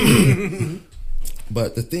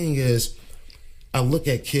 But the thing is, I look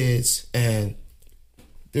at kids, and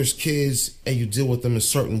there's kids, and you deal with them in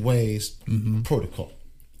certain ways, protocol.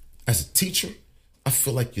 As a teacher, I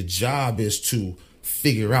feel like your job is to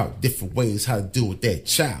figure out different ways how to deal with that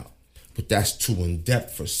child. But that's too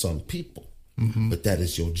in-depth for some people. But that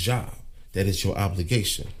is your job. That is your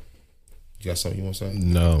obligation. You got something you want to say?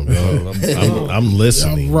 No. I'm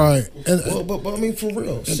listening. Right. Well, but I mean, for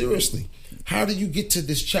real, seriously. How do you get to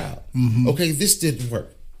this child? Okay, this didn't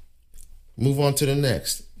work. Move on to the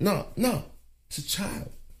next. No. It's a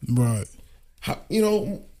child. Right. How,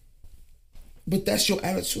 but that's your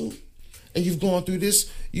attitude. And you've gone through this,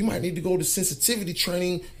 you might need to go to sensitivity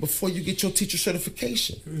training before you get your teacher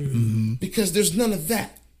certification. Because there's none of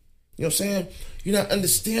that. You know what I'm saying? You're not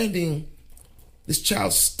understanding this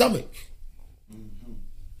child's stomach.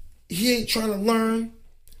 He ain't trying to learn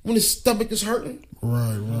when his stomach is hurting.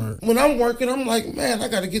 Right. When I'm working, I'm like, man, I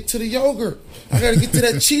got to get to the yogurt. I got to get to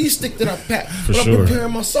that cheese stick that I packed. But sure. I'm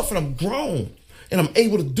preparing myself, and I'm grown. And I'm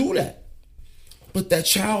able to do that. But that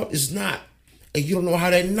child is not. And you don't know how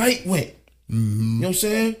that night went. You know what I'm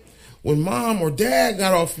saying? When mom or dad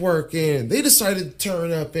got off work and they decided to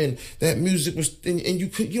turn up and that music was, and you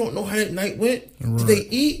don't know how that night went. Right. Did they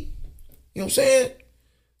eat? You know what I'm saying?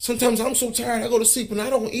 Sometimes I'm so tired I go to sleep and I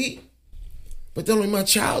don't eat. But then my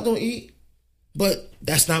child don't eat. But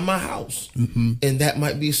that's not my house. And that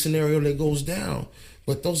might be a scenario that goes down.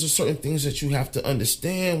 But those are certain things that you have to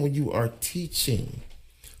understand when you are teaching.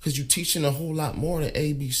 Because you're teaching a whole lot more than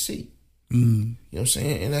ABC. You know what I'm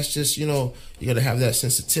saying? And that's just, you got to have that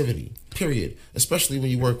sensitivity, period. Especially when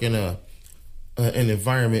you work in an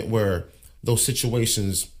environment where those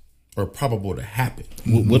situations are probable to happen,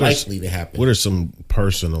 likely to happen. What are some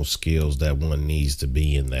personal skills that one needs to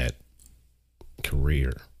be in that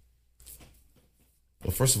career?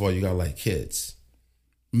 Well, first of all, you got to like kids.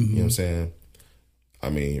 You know what I'm saying? I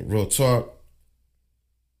mean, real talk,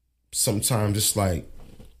 sometimes it's like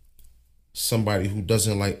somebody who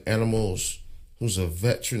doesn't like animals, who's a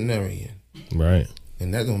veterinarian. Right.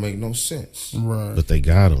 And that don't make no sense. Right. But they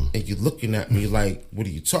got them. And you're looking at me like, what are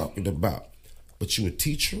you talking about? But you a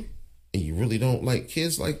teacher and you really don't like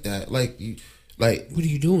kids like that? What are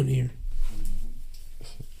you doing here?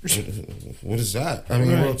 What is that? I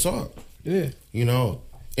mean, real talk. Yeah.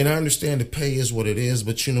 And I understand the pay is what it is,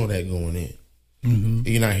 but you know that going in.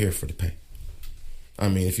 You're not here for the pay. I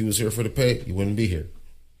mean, if you was here for the pay, you wouldn't be here.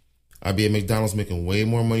 I'd be at McDonald's making way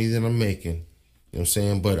more money than I'm making. You know what I'm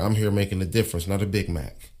saying? But I'm here making a difference, not a Big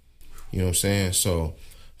Mac. You know what I'm saying? So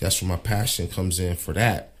that's where my passion comes in for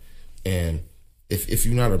that. And if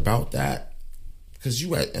you're not about that, because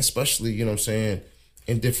you, especially, you know what I'm saying,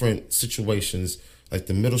 in different situations, like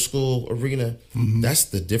the middle school arena, that's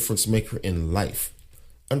the difference maker in life.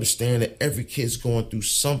 Understand that every kid's going through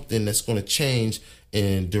something that's going to change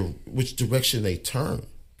in which direction they turn.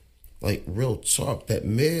 Like, real talk, that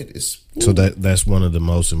mid is... Ooh. So that's one of the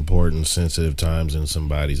most important, sensitive times in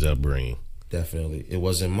somebody's upbringing. Definitely. It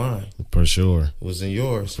wasn't mine. For sure. It wasn't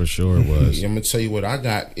yours. For sure it was. I'm going to tell you what I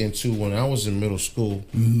got into when I was in middle school.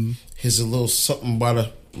 Here's a little something about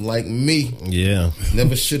a like me. Yeah.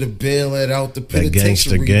 Never should have been let out the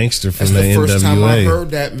penitentiary. That gangster from That's the NWA. the first time I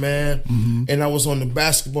heard that, man. And I was on the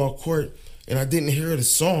basketball court, and I didn't hear the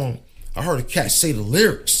song. I heard a cat say the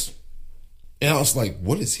lyrics. And I was like,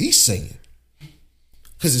 what is he saying?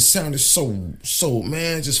 Because it sounded so,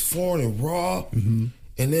 man, just foreign and raw. And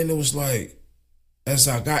then it was like, as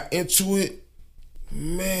I got into it,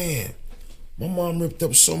 man, my mom ripped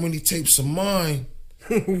up so many tapes of mine.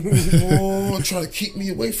 Trying to keep me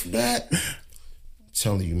away from that. I'm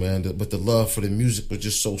telling you, man, but the love for the music was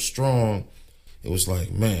just so strong. It was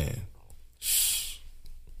like, man,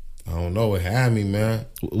 I don't know. It had me, man.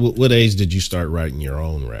 What age did you start writing your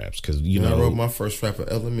own raps? Because I wrote my first rap at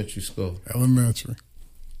elementary school. Elementary.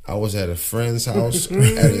 I was at a friend's house at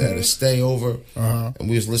a stayover, and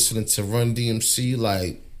we was listening to Run DMC.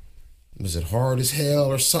 Like, was it Hard as Hell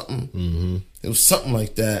or something? It was something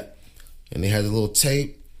like that. And they had a little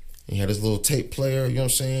tape. And he had his little tape player. You know what I'm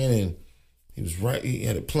saying? And he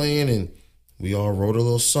had it playing, and we all wrote a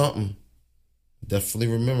little something. Definitely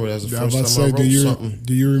remember that was the first time I wrote something.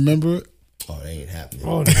 Do you remember it? Oh, that ain't happening.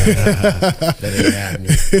 That ain't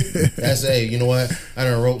happening. That's you know what? I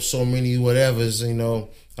done wrote so many whatevers.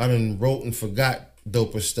 I done wrote and forgot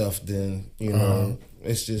doper stuff. Then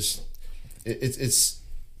it's just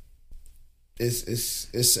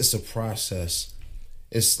it's a process.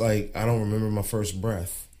 It's like I don't remember my first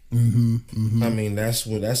breath. I mean,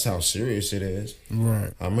 that's how serious it is.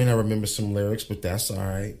 Right. I may not remember some lyrics, but that's all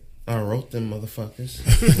right. I wrote them motherfuckers.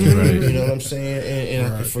 Right. You know what I'm saying?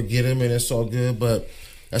 And I can forget them, and it's all good. But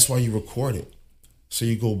that's why you record it, so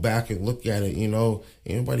you go back and look at it. You know,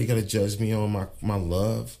 anybody got to judge me on my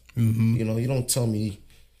love. You know, you don't tell me,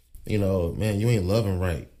 you know, man, you ain't loving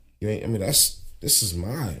right. You ain't. I mean, this is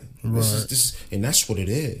mine. Right. This and that's what it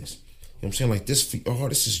is. You know what I'm saying? Like this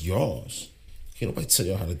is yours. Can't nobody tell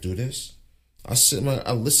y'all how to do this. I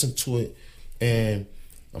listen to it, and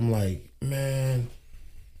I'm like, man,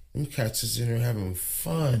 them cats is in there having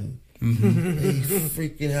fun. They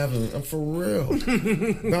freaking I'm for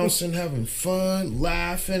real. Bouncing, having fun,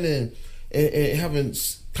 laughing, and having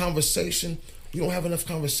conversation. We don't have enough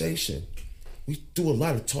conversation. We do a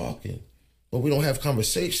lot of talking, but we don't have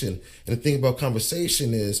conversation. And the thing about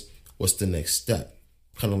conversation is, what's the next step?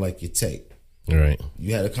 Kind of like your tape. Right.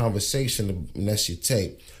 You had a conversation, and that's your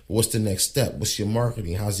tape. What's the next step? What's your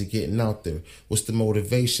marketing? How's it getting out there? What's the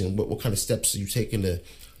motivation? What kind of steps are you taking to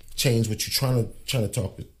change what you're trying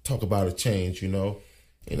to talk about or change? You know,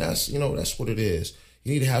 and that's what it is.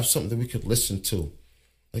 You need to have something that we could listen to.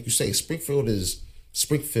 Like you say, Springfield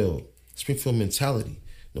mentality.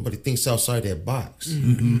 Nobody thinks outside that box.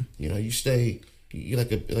 You know, you're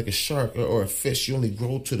like a shark or a fish. You only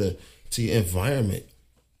grow to your environment.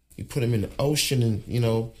 You put them in the ocean, and you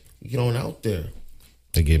know, you get on out there.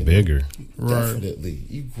 They get bigger. Right. Definitely,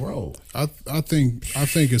 you grow. I think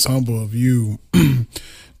it's humble of you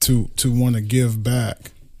to want to give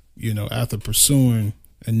back, you know, after pursuing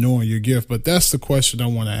and knowing your gift. But that's the question I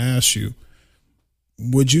want to ask you.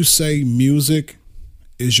 Would you say music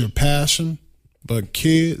is your passion, but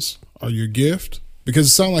kids are your gift? Because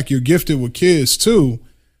it sounds like you're gifted with kids too,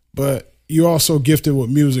 but you're also gifted with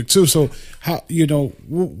music too. So how, you know,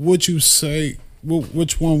 would you say,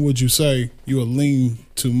 which one would you say you would lean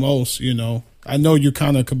to most? You know, I know you're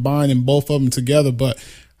kind of combining both of them together, but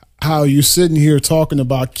how you sitting here talking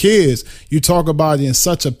about kids, you talk about it in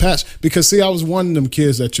such a passion. Because see, I was one of them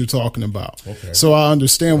kids that you're talking about. Okay. So I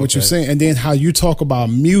understand what you're saying. And then how you talk about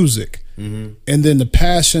music, and then the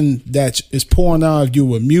passion that is pouring out of you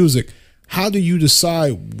with music. How do you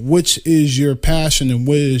decide which is your passion and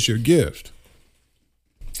what is your gift?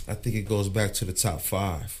 I think it goes back to the top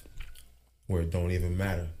 5, where it don't even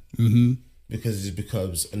matter. Because it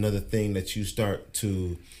becomes another thing that you start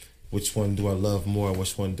to, which one do I love more?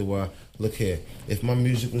 Which one do I look here? If my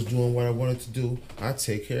music was doing what I wanted to do, I'd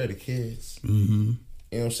take care of the kids. You know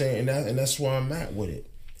what I'm saying? And that's where I'm at with it.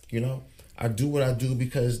 You know, I do what I do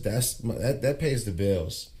because that pays the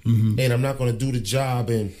bills, and I'm not going to do the job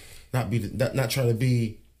and not trying to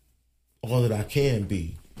be all that I can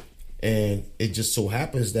be. And it just so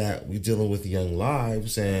happens that we're dealing with young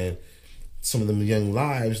lives, and some of them young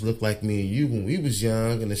lives look like me and you when we was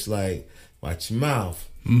young, and it's like, watch your mouth,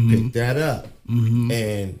 pick that up.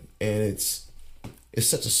 And it's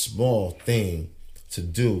such a small thing to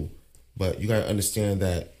do, but you got to understand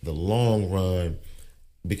that the long run,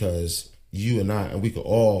 because you and I, and we could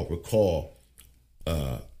all recall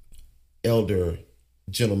elder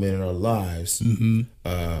gentlemen in our lives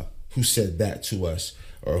who said that to us,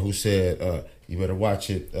 or who said, you better watch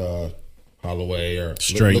it, Holloway, or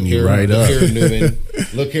straighten you right up.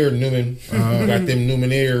 Look here, Newman. Got them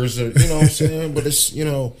Newman ears, or, you know what I'm saying? But it's, you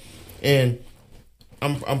know, and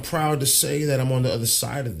I'm proud to say that I'm on the other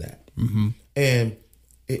side of that. And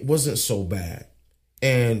it wasn't so bad.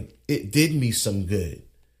 And it did me some good,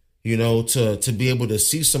 you know, to be able to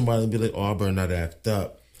see somebody and be like, oh, I better not act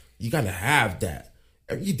up. You got to have that.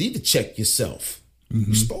 You need to check yourself.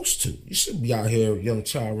 You're supposed to. You shouldn't be out here, young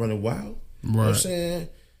child, running wild. You know what I'm saying?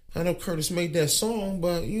 I know Curtis made that song,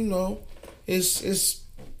 but, you know, it's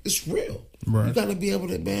real. Right. You got to be able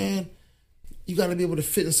to, man, you got to be able to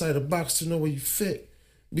fit inside a box to know where you fit,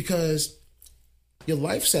 because your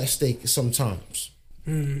life's at stake sometimes.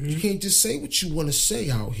 You can't just say what you want to say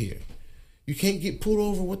out here. You can't get pulled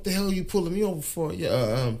over. What the hell are you pulling me over for?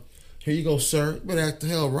 Yeah, here you go, sir. You better act the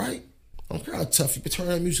hell right. I don't care how tough you can turn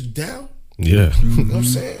that music down. Yeah. You know what I'm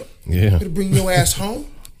saying? Yeah. You better bring your ass home.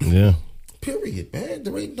 Yeah. Period, man.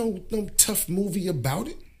 There ain't no tough movie about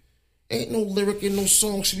it. Ain't no lyric and no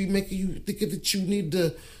song should be making you think that you need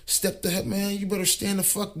to step the head, man. You better stand the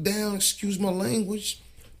fuck down. Excuse my language,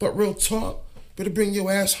 but real talk. Better bring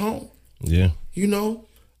your ass home. Yeah. You know,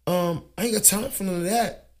 I ain't got time for none of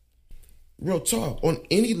that. Real talk on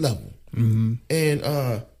any level.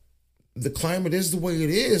 And the climate is the way it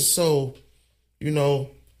is. So, you know,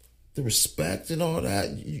 the respect and all that,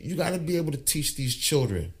 you got to be able to teach these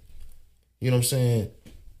children. You know what I'm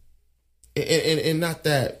saying? And not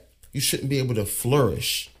that you shouldn't be able to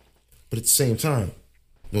flourish, but at the same time,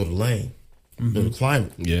 know the lane, know the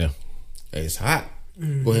climate. Yeah. Hey, it's hot.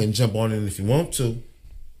 Go ahead and jump on it if you want to. You know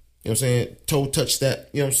what I'm saying? Toe touch that,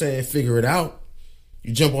 you know what I'm saying? Figure it out.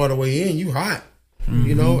 You jump all the way in, you hot.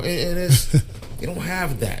 You know, and it's they don't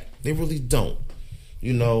have that. They really don't.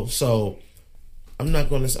 You know, so I'm not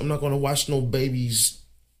gonna watch no babies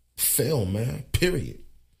fail, man. Period.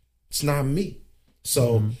 It's not me.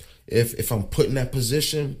 So if I'm put in that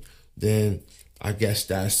position, then I guess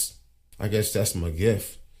that's my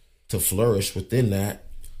gift to flourish within that.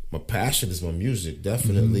 My passion is my music,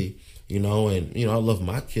 definitely. You know, and I love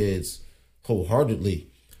my kids wholeheartedly.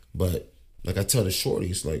 But like I tell the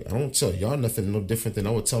shorties, like I don't tell y'all nothing no different than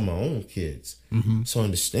I would tell my own kids. So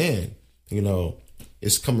understand, you know,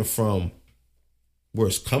 it's coming from where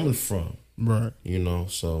it's coming from. Right. You know,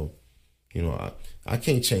 so, you know, I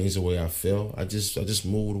can't change the way I feel. I just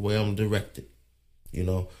move the way I'm directed. You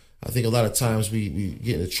know, I think a lot of times we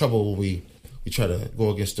get into trouble when we try to go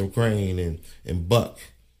against the grain and buck.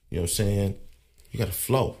 You know what I'm saying? You got to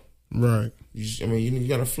flow. Right. You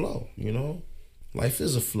got to flow, you know? Life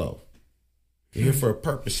is a flow. You're here for a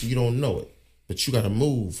purpose. You don't know it, but you got to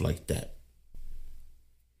move like that.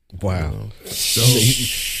 Wow. You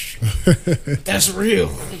know? That's real.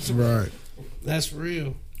 Right. That's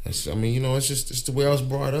real. You know, it's the way I was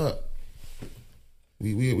brought up.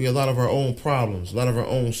 We a lot of our own problems, a lot of our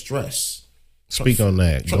own stress. Speak on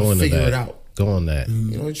that. Go into figure that. it out. Go on that.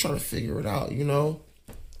 You know, you're trying to figure it out, you know?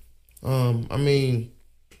 I mean,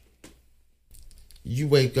 you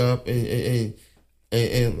wake up and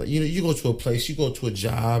you know, you go to a place, you go to a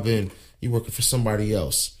job and you're working for somebody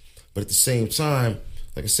else. But at the same time,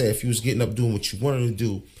 like I said, if you was getting up doing what you wanted to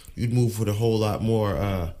do, you'd move with a whole lot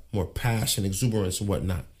more passion, exuberance and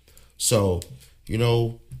whatnot. So, you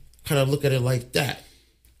know, kind of look at it like that.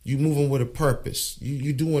 You moving with a purpose.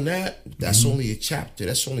 You doing that, that's only a chapter.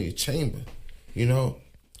 That's only a chamber. You know?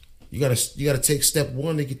 You gotta take step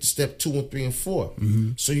 1 to get to step 2 and 3 and 4.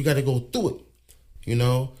 So you gotta go through it. You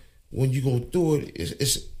know, when you go through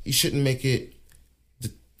it, you shouldn't make it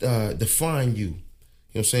define you. You know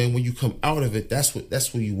what I'm saying? When you come out of it, that's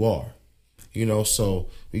who you are. You know, so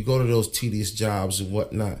we go to those tedious jobs and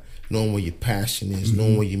whatnot, knowing where your passion is,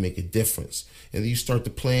 knowing where you make a difference. And then you start to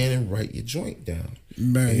plan and write your joint down.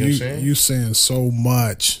 Man, you know what I'm saying? You saying so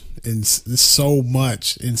much in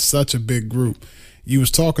such a big group. You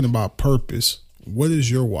was talking about purpose. What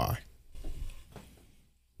is your why?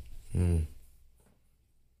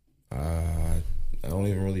 I don't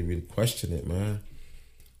even really question it, man.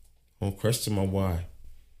 I don't question my why.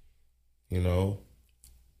 You know,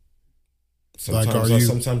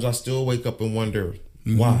 sometimes I still wake up and wonder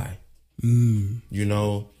why. You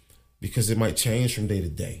know, because it might change from day to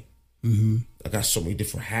day. I got so many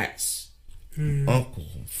different hats: uncle,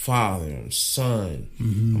 father, I'm son,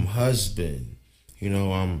 I'm husband. You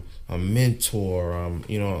know, I'm a mentor.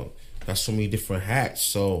 You know, got so many different hats.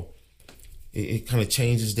 So it kind of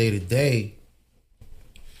changes day to day.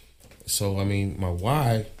 So I mean, my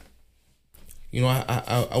why. You know,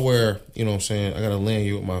 I wear, you know what I'm saying, I got a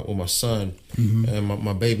lanyard with my son, and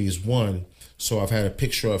my baby is 1. So I've had a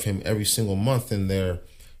picture of him every single month in there.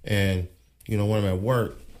 And, you know, when I'm at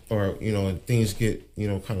work or, you know, and things get, you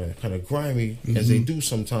know, kind of grimy as they do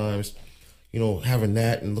sometimes, you know, having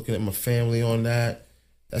that and looking at my family on that,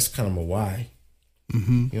 that's kind of my why. You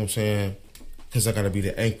know what I'm saying? Because I got to be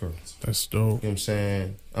the anchor. That's dope. You know what I'm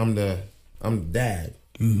saying? I'm the dad.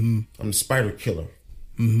 I'm the spider killer.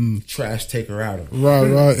 Trash taker out of. Right. You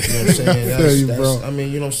know what I'm saying? That's, I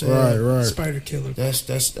mean, you know what I'm saying? Right. Spider killer.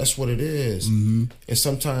 That's what it is. And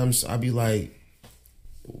sometimes I be like,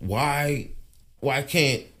 why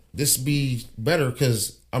can't this be better?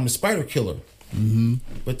 Because I'm the spider killer.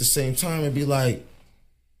 But at the same time, it'd be like,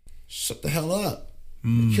 shut the hell up.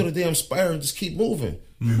 Kill the damn spider and just keep moving.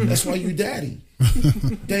 That's why you daddy.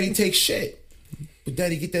 Daddy takes shit. But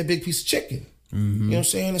daddy get that big piece of chicken. You know what I'm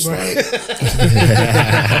saying? It's like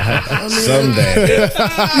Some dad.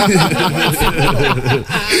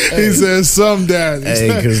 He says some dad.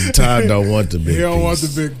 Hey, because Todd don't want the big He don't piece. want the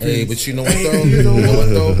big piece. Hey, but you know what though? You know what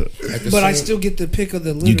though? But I still get the pick of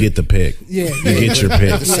the litter. You get the pick. Yeah. You get your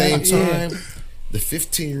pick. At the same time, the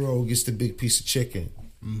 15-year-old gets the big piece of chicken.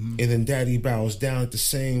 And then daddy bows down at the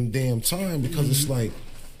same damn time because it's like,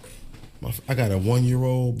 I got a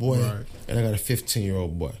 1-year-old boy and I got a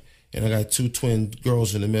 15-year-old boy. And I got 2 twin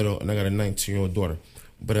girls in the middle, and I got a 19-year-old daughter.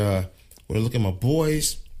 But when I look at my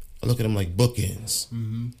boys, I look at them like bookends.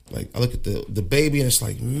 Like I look at the baby, and it's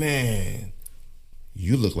like, man,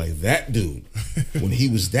 you look like that dude when he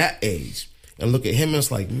was that age. And I look at him, and it's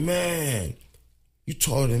like, man, you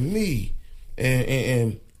taller than me.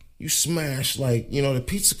 And you smash like, you know, the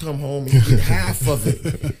pizza come home and you get half of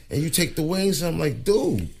it, and you take the wings. And I'm like,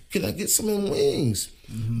 dude, can I get some of them wings?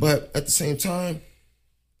 But at the same time,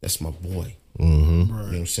 that's my boy. Right. You know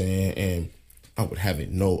what I'm saying? And I would have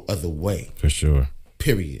it no other way. For sure.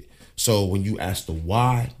 Period. So when you ask the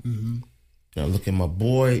why, and I look at my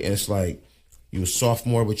boy, and it's like, you a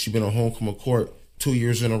sophomore, but you've been on homecoming court 2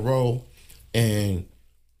 years in a row, and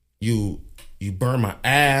you burn my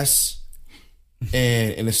ass,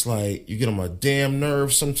 and it's like you get on my damn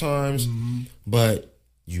nerves sometimes, but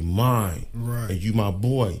you mine, Right. and you my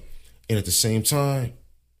boy, and at the same time,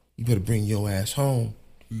 you better bring your ass home.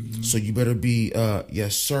 So you better be,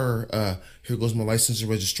 yes sir, here goes my license and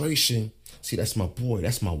registration. See, that's my boy,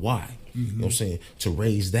 that's my why. You know what I'm saying? To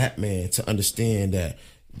raise that man to understand that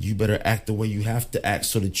you better act the way you have to act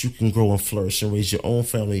so that you can grow and flourish and raise your own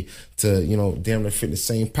family to, you know, damn near fit in the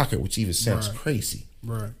same pocket, which even sounds crazy.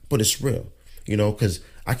 Right. But it's real, you know, because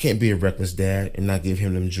I can't be a reckless dad and not give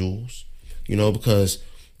him them jewels, you know, because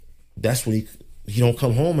that's when he don't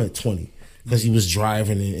come home at 20 because he was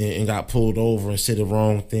driving and got pulled over and said the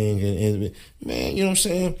wrong thing. And man, you know what I'm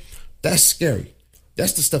saying? That's scary.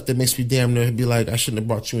 That's the stuff that makes me damn near be like, I shouldn't have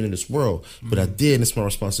brought you into this world. But I did, and it's my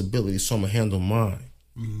responsibility, so I'm going to handle mine.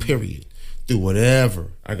 Period. Do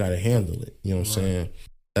whatever I gotta handle it. You know what I'm saying?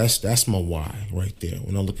 That's my why right there.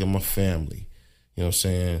 When I look at my family, you know what I'm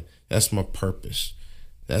saying? That's my purpose.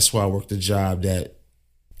 That's why I work the job that,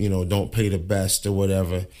 you know, don't pay the best or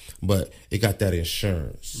whatever, but it got that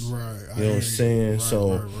insurance. Right. You know what I'm saying? Right,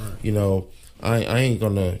 so, right. you know, I ain't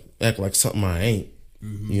gonna act like something I ain't.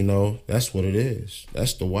 You know, that's what it is.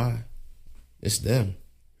 That's the why. It's them.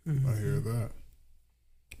 I hear that.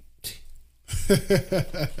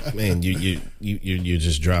 Man, you're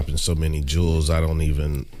just dropping so many jewels. I don't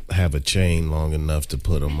even have a chain long enough to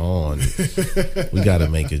put them on. We got to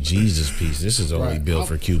make a Jesus piece. This is only built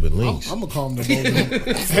for Cuban links. I'm gonna call him the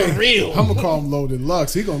loaded. For real. I'm gonna call him Loaded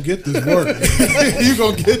Lux. He gonna get this work. You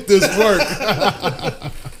gonna get this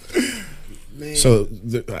work. So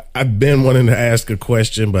I've been wanting to ask a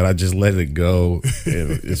question, but I just let it go,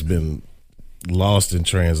 and it's been lost in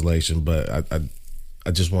translation. But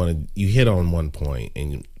I just wanted, you hit on one point,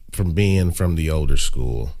 and from being from the older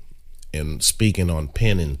school and speaking on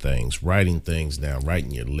penning things, writing things down,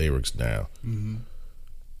 writing your lyrics down.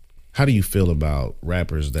 How do you feel about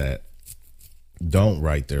rappers that don't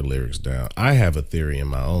write their lyrics down? I have a theory in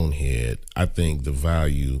my own head. I think the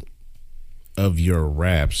value of your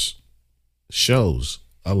raps shows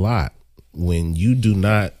a lot when you do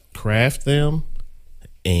not craft them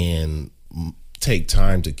and take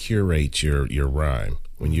time to curate your rhyme,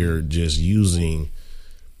 when you're just using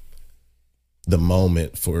the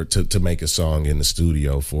moment to make a song in the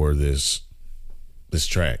studio for this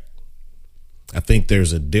track. I think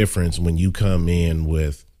there's a difference when you come in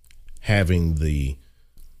with having the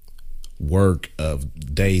work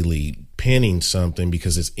of daily penning something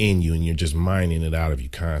because it's in you and you're just mining it out of you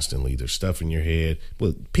constantly. There's stuff in your head.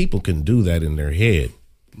 Well, people can do that in their head.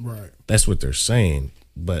 Right. That's what they're saying.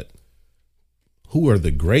 But who are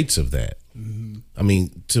the greats of that? I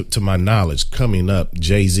mean, to my knowledge, coming up,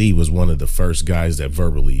 Jay-Z was one of the first guys that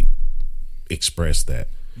verbally expressed that.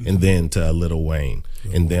 And then to Lil Wayne.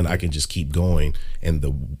 And then I can just keep going.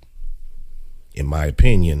 And in my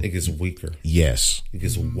opinion, It gets weaker. yes. It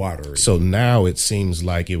gets watery. So now it seems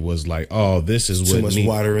like it was like, oh, this is Too what much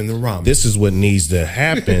water in the ramen. this is what needs to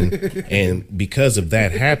happen. And because of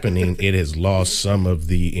that happening, it has lost some of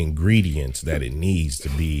the ingredients that it needs to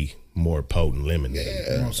be more potent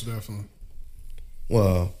lemonade. Most definitely.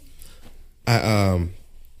 Well, I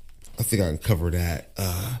think I can cover that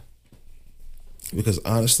because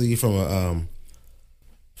honestly, from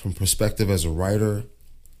perspective as a writer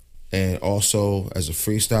and also as a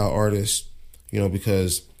freestyle artist, you know,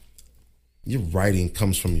 because your writing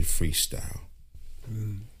comes from your freestyle.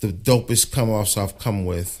 The dopest come offs I've come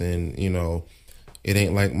with, and you know, it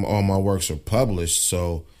ain't like all my works are published,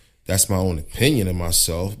 so that's my own opinion of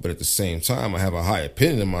myself. But at the same time, I have a high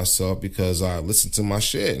opinion of myself because I listen to my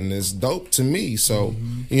shit and it's dope to me. So,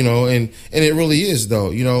 you know, and it really is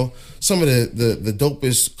though. You know, some of the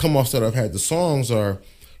dopest come offs that I've had, the songs are,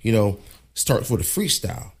 you know, start with a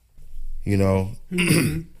freestyle, you know,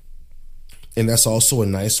 and that's also a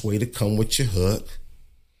nice way to come with your hook.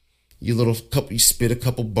 You spit a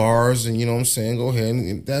couple bars, and you know what I'm saying, go ahead.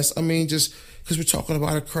 And that's, I mean, just because we're talking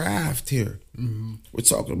about a craft here. We're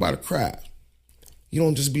talking about a craft. You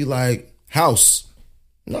don't just be like house.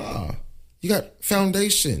 Nah, you got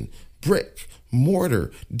foundation, brick,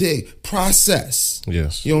 mortar, dig, process.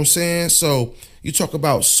 Yes. You know what I'm saying? So you talk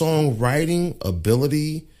about songwriting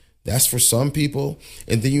ability, That's for some people.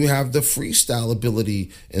 And then you have the freestyle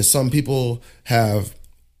ability. And some people have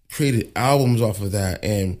created albums off of that.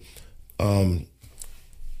 And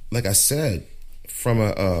like I said, from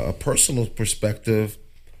a personal perspective,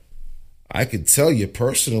 I could tell you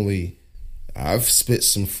personally, I've spit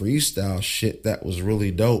some freestyle shit that was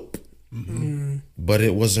really dope, but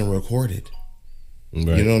it wasn't recorded.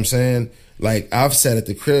 Right. You know what I'm saying? Like, I've sat at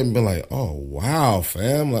the crib and been like, oh, wow,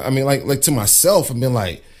 fam. Like, I mean, like to myself, and been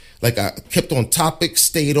like I kept on topic,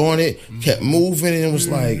 stayed on it, kept moving, and it was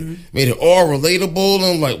like, made it all relatable,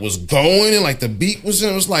 and like was going, and like the beat was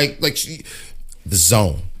in, it was like the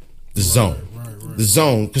zone. The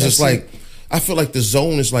zone. Because it's like, I feel like the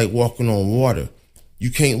zone is like walking on water.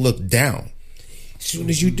 You can't look down. As soon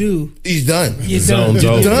as you do, he's done. You're done.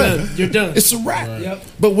 You're done. It's a wrap. Right. Yep.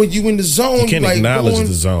 But when you in the zone, you can't like acknowledge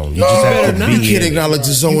the zone. You just have to be. You can't acknowledge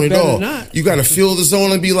the zone at all. Not. You got to feel the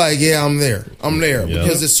zone and be like, yeah, I'm there. Yep.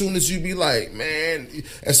 Because as soon as you be like, man,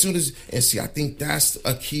 and see, I think that's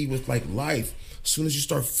a key with like life. As soon as you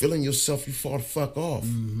start feeling yourself, you fall the fuck off.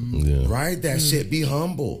 Right? That shit. Be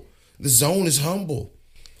humble. The zone is humble.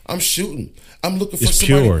 I'm shooting. I'm looking for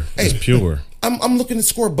somebody. Pure. Hey, it's pure. I'm looking to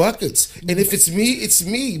score buckets, and if it's me, it's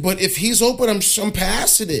me. But if he's open, I'm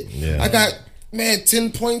passing it. Yeah. I got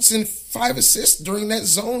 10 points and 5 assists during that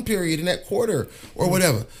zone period in that quarter or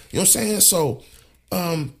whatever. You know what I'm saying? So,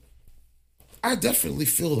 I definitely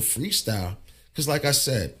feel the freestyle because, like I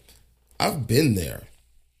said, I've been there,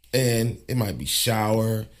 and it might be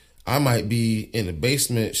shower. I might be in the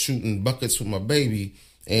basement shooting buckets with my baby.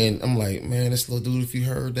 And I'm like, man, this little dude, if you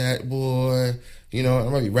heard that, boy, you know, I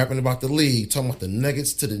might be rapping about the league, talking about the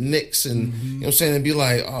Nuggets to the Knicks, and you know what I'm saying, and be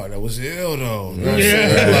like, oh, that was ill though. You know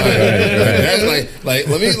like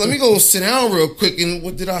let me go sit down real quick, and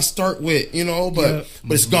what did I start with? You know, but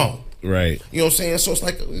it's gone. Right. You know what I'm saying? So it's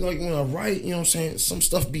like when I write, you know what I'm saying, some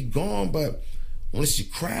stuff be gone, but when it's your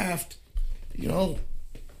craft, you know,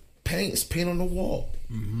 it's paint on the wall.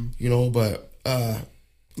 You know, but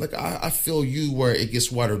like I feel you where it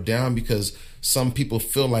gets watered down because some people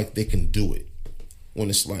feel like they can do it when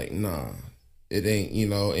it's like, nah, it ain't, you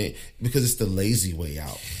know, because it's the lazy way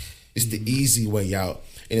out. It's the easy way out.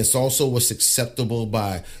 And it's also what's acceptable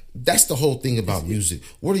that's the whole thing about music.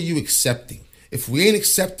 What are you accepting? If we ain't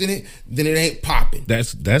accepting it, then it ain't popping.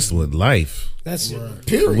 That's what life. That's right.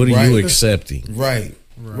 Period. What are you accepting? Right.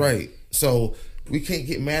 So we can't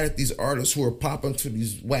get mad at these artists who are popping to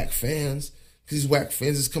these whack fans. These whack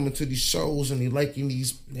fans is coming to these shows and they liking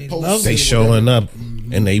these posts. They showing up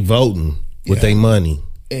and they voting with their money.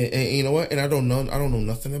 And you know what? And I don't know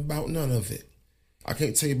nothing about none of it. I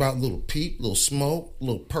can't tell you about little Peep, little Smoke,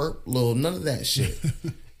 little Perp, little none of that shit.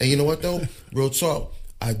 And you know what though? Real talk.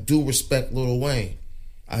 I do respect Lil Wayne.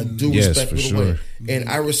 I do respect Lil Wayne. And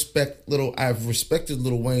I've respected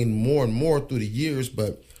Lil Wayne more and more through the years,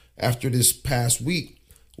 but after this past week,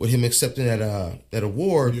 with him accepting that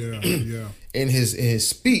award, in his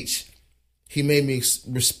speech, he made me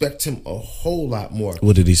respect him a whole lot more.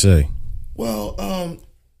 What did he say? Well,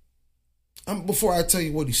 before I tell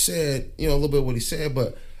you what he said, you know, a little bit of what he said,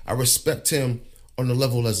 but I respect him on the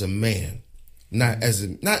level as a man, not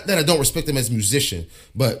that I don't respect him as a musician,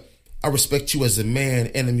 but I respect you as a man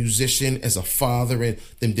and a musician, as a father, and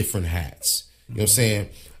them different hats. You know what I'm saying?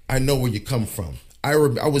 I know where you come from. I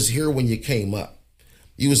was here when you came up.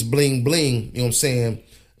 You was bling bling, you know what I'm saying,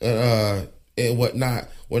 and whatnot.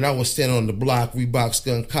 When I was standing on the block, Reebok,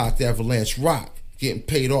 Skunk, Cocked, Avalanche, Rock, getting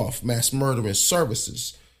paid off, mass murdering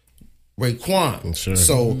services, Raekwon. Sure.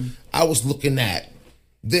 So I was looking at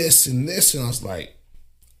this, and I was like,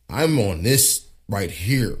 I'm on this right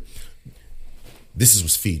here. This is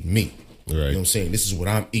what's feeding me. Right. You know what I'm saying? This is what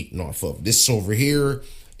I'm eating off of. This over here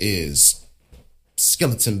is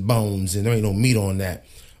skeleton bones, and there ain't no meat on that.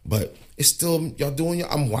 But it's still y'all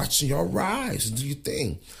I'm watching y'all rise and do your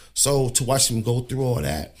thing. So to watch him go through all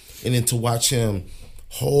that, and then to watch him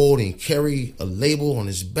hold and carry a label on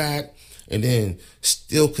his back, and then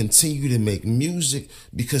still continue to make music,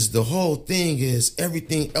 because the whole thing is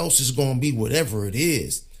everything else is going to be whatever it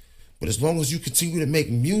is. But as long as you continue to make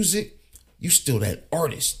music, you still that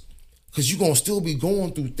artist, because you're going to still be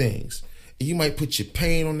going through things. And you might put your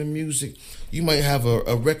pain on the music. You might have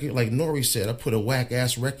a record, like Nori said, I put a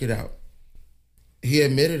whack-ass record out. He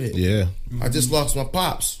admitted it. Yeah. I just lost my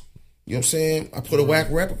pops. You know what I'm saying? I put a whack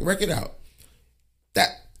record out. That,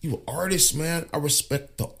 you an artist, man. I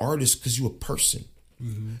respect the artist because you a person.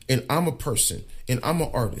 And I'm a person. And I'm an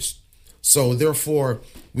artist. So therefore,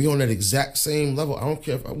 we on that exact same level. I don't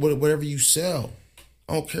care whatever you sell.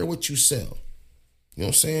 I don't care what you sell. You know what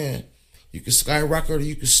I'm saying? You can skyrocket or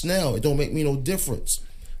you can snell. It don't make me no difference.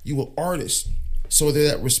 You an artist. So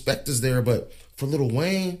that respect is there. But for Lil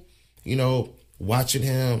Wayne, you know, watching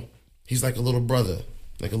him, he's like a little brother,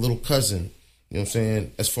 like a little cousin, you know what I'm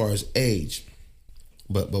saying, as far as age.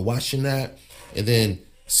 But watching that and then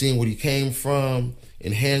seeing what he came from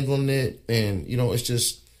and handling it, and, you know, it's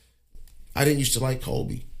just, I didn't used to like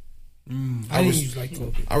Kobe. I didn't used to like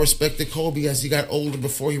Kobe. I respected Kobe as he got older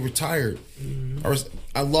before he retired.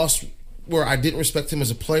 I lost where I didn't respect him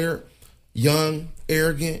as a player. Young,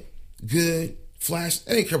 arrogant, good, flash.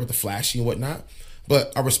 I didn't care about the flashy and whatnot,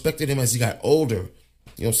 but I respected him as he got older. You know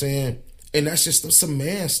what I'm saying? And that's just some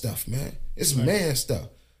man stuff, man. It's man stuff.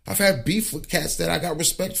 I've had beef with cats that I got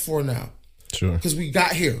respect for now. Sure. Because we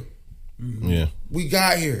got here. Yeah. We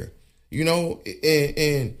got here. You know,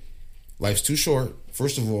 and life's too short,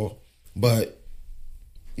 first of all. But,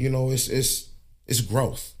 you know, it's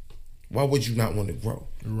growth. Why would you not want to grow?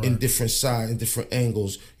 Right. In different sides, in different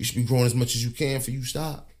angles. You should be growing as much as you can before you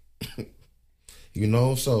stop. You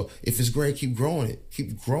know, so if it's great, keep growing it.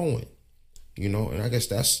 Keep growing. You know, and I guess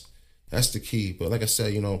that's the key. But like I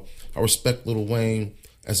said, you know, I respect Lil Wayne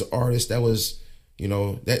as an artist. That was, you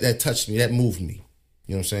know, that touched me. That moved me.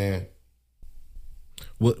 You know what I'm saying?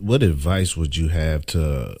 What advice would you have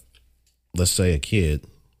to, let's say, a kid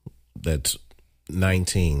that's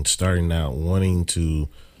 19, starting out, wanting to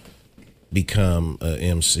become a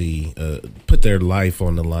MC, put their life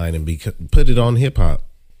on the line and put it on hip hop,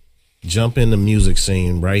 jump in the music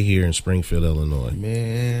scene right here in Springfield, Illinois?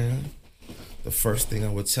 Man, the first thing I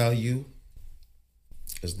would tell you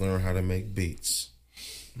is learn how to make beats.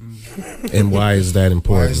 And why is that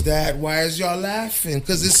important? Why is that? Why is y'all laughing?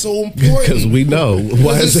 Because it's so important. Because we know.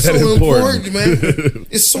 Why is that so important? Man?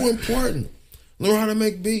 It's so important. Learn how to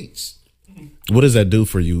make beats. What does that do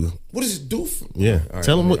for you? What does it do for? Yeah,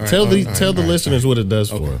 tell the listeners what it does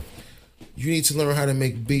for them. You need to learn how to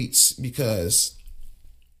make beats because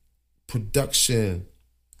production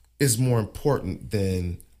is more important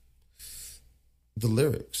than the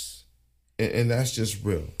lyrics. And that's just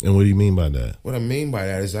real. And what do you mean by that? What I mean by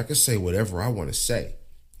that is I can say whatever I want to say.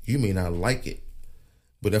 You may not like it.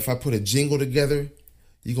 But if I put a jingle together,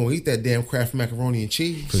 you're going to eat that damn Kraft macaroni and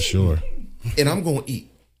cheese. For sure. And I'm going to eat.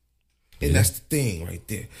 And that's the thing right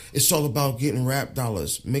there. It's all about getting rap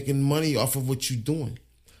dollars, making money off of what you're doing.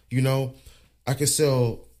 You know, I can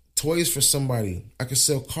sell toys for somebody. I can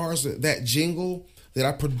sell cars. That jingle that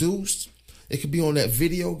I produced, it could be on that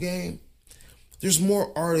video game. There's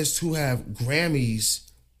more artists who have Grammys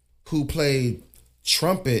who played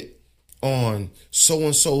trumpet on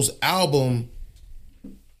so-and-so's album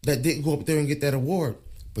that didn't go up there and get that award,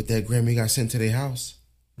 but that Grammy got sent to their house.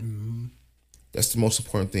 Mm-hmm. That's the most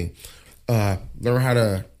important thing. Learn how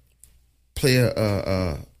to play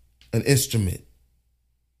an instrument.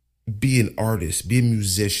 Be an artist. Be a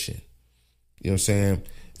musician. You know what I'm saying?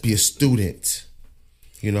 Be a student.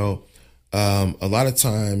 You know? A lot of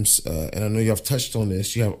times, and I know you have touched on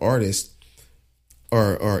this, you have artists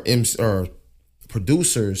or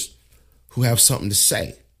producers who have something to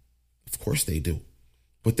say. Of course they do.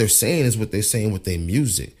 What they're saying is what they're saying with their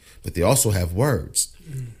music, but they also have words,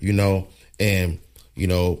 you know, and, you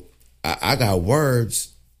know, I got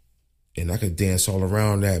words and I could dance all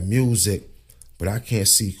around that music, but I can't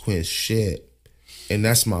sequence shit. And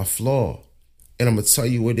that's my flaw. And I'm going to tell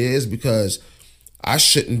you what it is because I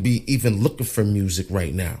shouldn't be even looking for music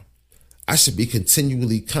right now. I should be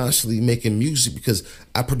constantly making music because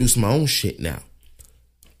I produce my own shit now.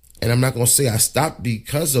 And I'm not going to say I stopped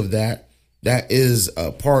because of that. That is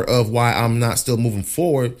a part of why I'm not still moving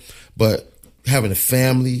forward. But having a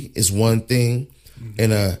family is one thing.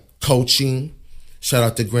 And coaching. Shout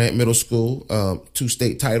out to Grant Middle School. 2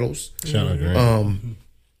 state titles. Shout out Grant.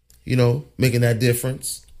 You know, making that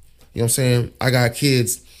difference. You know what I'm saying? I got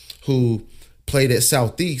kids who played at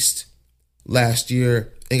Southeast last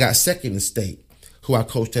year and got second in state, who I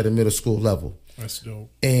coached at a middle school level. That's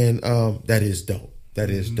dope. And that is dope.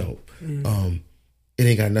 That is dope. It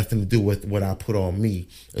ain't got nothing to do with what I put on me.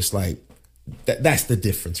 It's like, that's the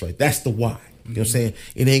difference, right? That's the why. You know what I'm saying?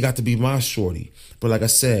 It ain't got to be my shorty. But like I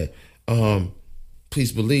said,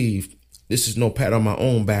 please believe, this is no pat on my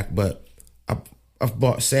own back, but I've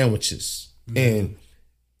bought sandwiches. And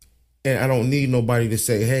I don't need nobody to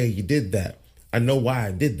say, hey, you did that. I know why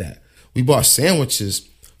I did that. We bought sandwiches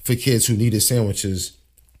for kids who needed sandwiches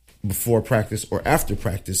before practice or after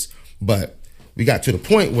practice, but we got to the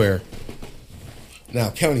point where now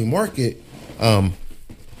County Market,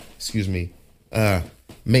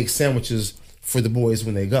 makes sandwiches for the boys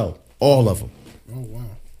when they go. All of them. Oh, wow.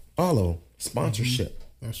 All of them. Sponsorship.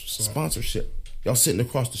 That's what's up. Sponsorship. Y'all sitting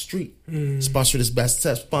across the street. Sponsor this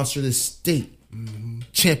basketball. Sponsor this state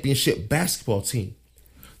championship basketball team.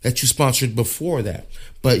 that you sponsored before that.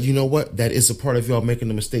 But you know what? That is a part of y'all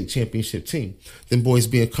making the state championship team. Them boys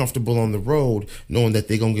being comfortable on the road, knowing that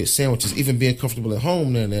they're going to get sandwiches, even being comfortable at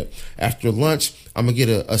home, knowing that after lunch, I'm going to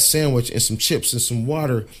get a sandwich and some chips and some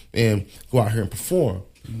water and go out here and perform.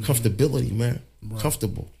 Mm-hmm. Comfortability, man. Right.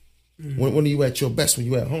 Comfortable. Mm-hmm. When are you at your best? When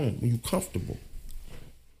you at home? When you comfortable?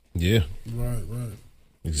 Yeah. Right.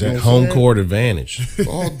 Exactly. Home court advantage.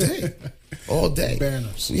 All day.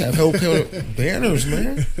 Banners. We have whole banners,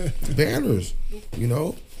 man. Banners. You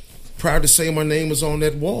know, proud to say my name is on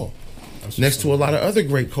that wall. Next to a lot of other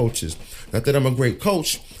great coaches. Not that I'm a great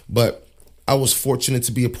coach, but I was fortunate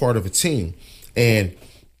to be a part of a team. And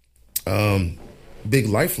big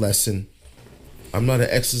life lesson, I'm not an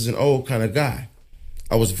X's and O's kind of guy.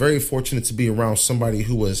 I was very fortunate to be around somebody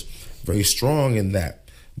who was very strong in that.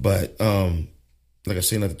 But like I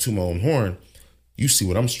say, not to toot my own horn, you see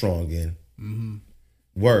what I'm strong in. Mm-hmm.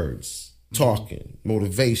 Words, talking,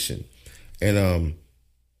 motivation. And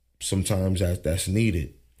sometimes that's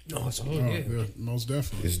needed. No, it's most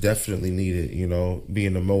definitely. It's definitely needed, you know,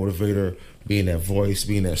 being a motivator, being that voice,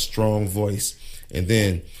 being that strong voice. And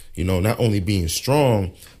then, you know, not only being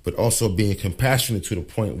strong, but also being compassionate to the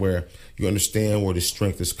point where you understand where the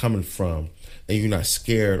strength is coming from and you're not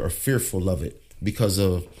scared or fearful of it because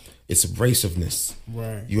of its abrasiveness.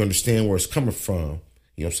 Right. You understand where it's coming from.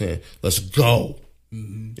 You know what I'm saying? Let's go.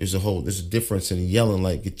 Mm-hmm. There's a difference in yelling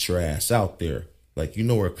like, get your ass out there. Like, you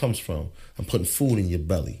know where it comes from. I'm putting food in your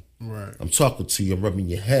belly. Right. I'm talking to you. I'm rubbing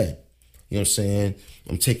your head. You know what I'm saying?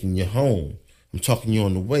 I'm taking you home. I'm talking to you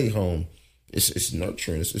on the way home. It's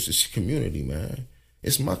nurturing. It's community, man.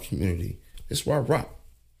 It's my community. It's where I rock.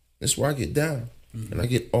 It's where I get down. Mm-hmm. And I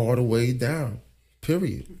get all the way down.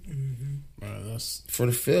 Period. Mm-hmm. That's for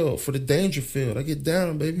the field, for the danger field. I get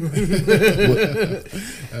down, baby.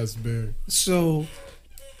 That's big. So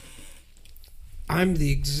I'm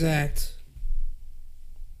the exact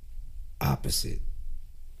opposite.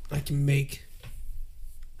 I can make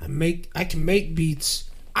beats.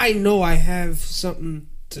 I know I have something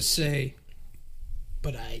to say,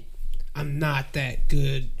 but I'm not that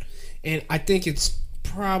good. And I think it's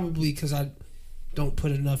probably because I don't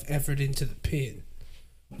put enough effort into the pen.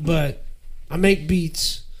 But I make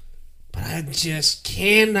beats, but I just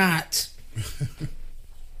cannot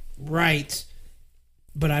write.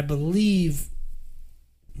 But I believe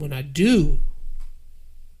when I do,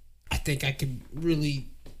 I think I can really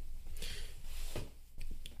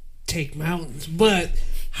take mountains. But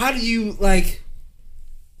how do you, like,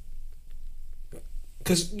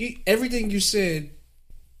 because everything you said,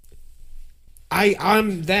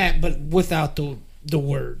 I'm that, but without the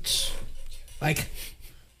words. Like,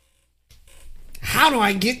 how do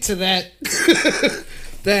I get to that?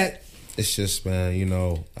 That it's just, man, you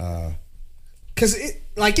know, because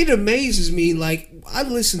it amazes me. Like, I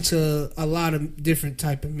listen to a lot of different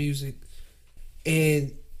type of music,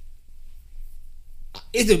 and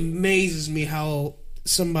it amazes me how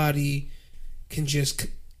somebody can just,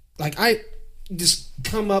 like, I just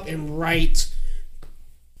come up and write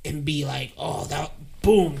and be like, oh, that,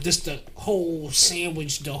 boom, just the whole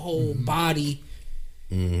sandwich, the whole body,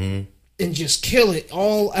 and just kill it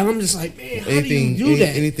all. And I'm just like, man, how do you do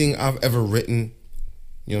that? Anything I've ever written,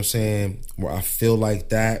 you know what I'm saying, where I feel like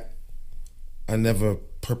that, I never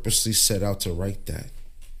purposely set out to write that.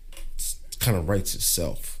 It kind of writes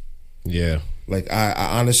itself. Yeah. Like,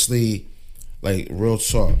 I honestly, like, real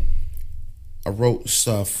talk, I wrote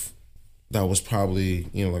stuff that was probably,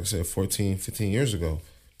 you know, like I said, 14, 15 years ago.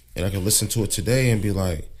 And I can listen to it today and be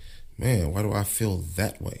like, man, why do I feel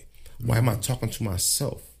that way? Why am I talking to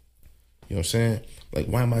myself? You know what I'm saying? Like,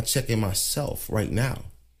 why am I checking myself right now?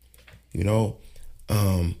 You know?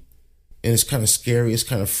 And it's kind of scary. It's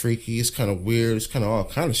kind of freaky. It's kind of weird. It's kind of all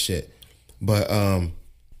kind of shit. But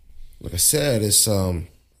like I said, it's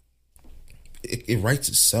it writes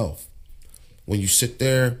itself. When you sit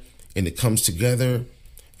there and it comes together,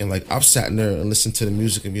 and like I've sat in there and listened to the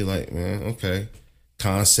music and be like, man, okay,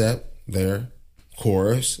 concept there,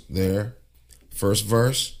 chorus there, first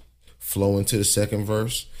verse, flow into the second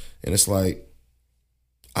verse, and it's like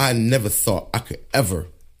I never thought I could ever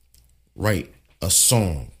write a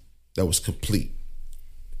song that was complete.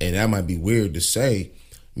 And that might be weird to say,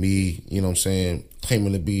 me, you know what I'm saying,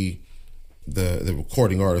 claiming to be the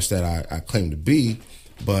recording artist that I claim to be,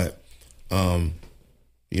 but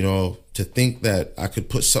you know, to think that I could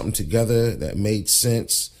put something together that made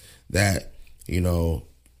sense, that, you know,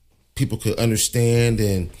 people could understand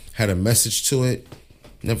and had a message to it,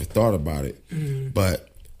 never thought about it. But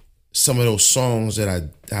some of those songs that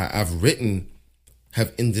I've written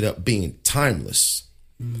have ended up being timeless,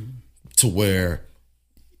 to where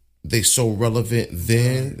they so relevant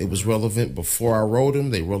then. It was relevant before I wrote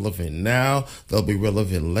them. They relevant now. They'll be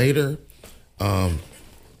relevant later.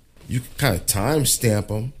 You can kind of timestamp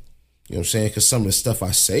them. You know what I'm saying? Because some of the stuff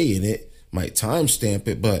I say in it might timestamp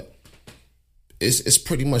it, but it's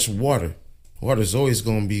pretty much water. Water's always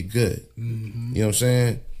going to be good. Mm-hmm. You know what I'm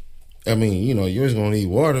saying? I mean, you know, you're always going to need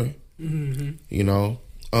water. Mm-hmm. You know?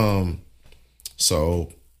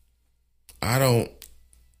 So I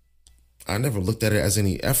never looked at it as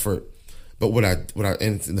any effort. But what I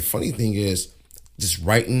and the funny thing is, just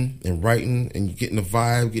writing, and you getting the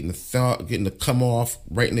vibe, getting the thought, getting the come off,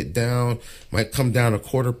 writing it down. Might come down a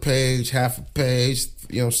quarter page, half a page,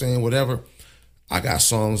 you know what I'm saying, whatever. I got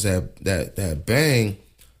songs that bang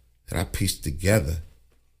that I pieced together.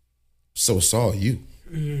 So it's all you.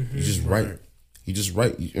 Mm-hmm. You just write. Right. You just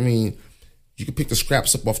write. I mean, you can pick the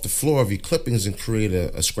scraps up off the floor of your clippings and create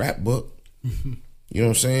a scrapbook. Mm-hmm. You know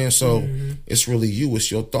what I'm saying? So it's really you.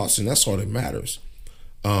 It's your thoughts, and that's all that matters.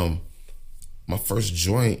 My first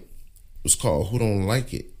joint was called Who Don't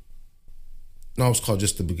Like It? No, it was called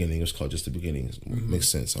Just the Beginning. It was called Just the Beginning. Mm-hmm. Makes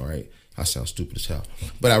sense, all right? I sound stupid as hell.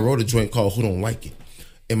 But I wrote a joint called Who Don't Like It?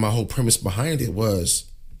 And my whole premise behind it was,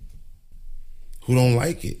 who don't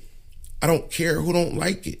like it? I don't care who don't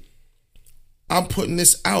like it. I'm putting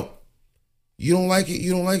this out. You don't like it?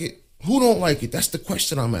 You don't like it? Who don't like it? That's the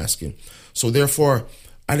question I'm asking. So therefore,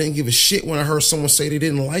 I didn't give a shit when I heard someone say they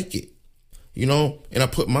didn't like it. You know, and I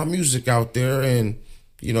put my music out there and,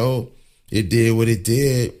 you know, it did what it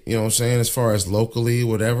did, you know what I'm saying, as far as locally,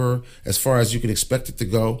 whatever, as far as you can expect it to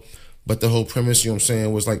go. But the whole premise, you know what I'm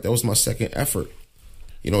saying, was like, that was my second effort.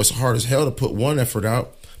 You know, it's hard as hell to put one effort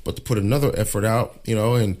out, but to put another effort out, you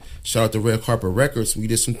know, and shout out to Red Carpet Records. We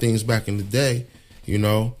did some things back in the day, you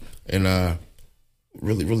know, and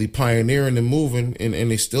really pioneering and moving, and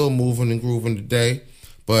they still moving and grooving today.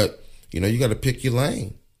 But, you know, you got to pick your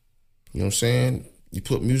lane. You know what I'm saying? You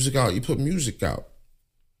put music out, you put music out.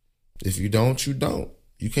 If you don't, you don't.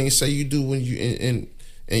 You can't say you do when you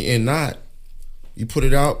and not. You put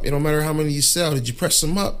it out, it don't matter how many you sell. Did you press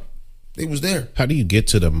them up? They was there. How do you get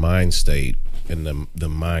to the mind state and the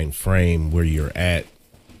mind frame where you're at,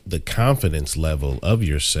 the confidence level of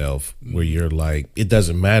yourself, where you're like, it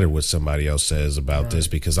doesn't matter what somebody else says about this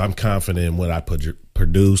because I'm confident in what I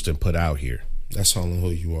produced and put out here? That's only who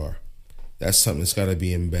you are. That's something that's got to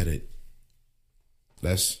be embedded.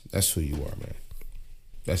 That's who you are, man.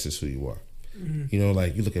 That's just who you are. Mm-hmm. You know,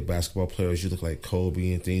 like you look at basketball players, you look like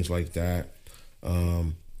Kobe and things like that.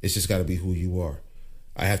 It's just got to be who you are.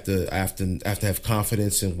 I have to have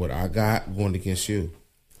confidence in what I got going against you.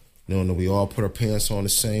 Knowing that we all put our pants on the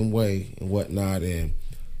same way and whatnot, and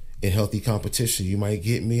in healthy competition, you might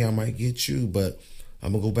get me, I might get you, but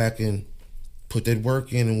I'm gonna go back and put that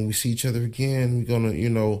work in, and when we see each other again, we're gonna, you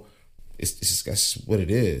know, it's just that's what it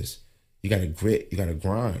is. You gotta grit, you gotta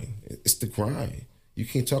grind. It's the grind. You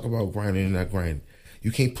can't talk about grinding and not grinding.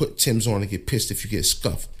 You can't put Timbs on and get pissed if you get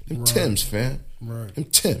scuffed. Them Timbs, fam. Right. Them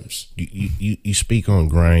Timbs. You speak on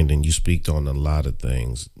grind and you speak on a lot of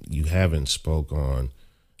things. You haven't spoke on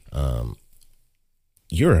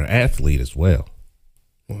you're an athlete as well.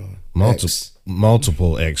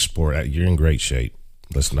 Multiple export. You're in great shape.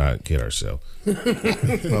 Let's not kid ourselves.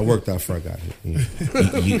 I worked out before I got here.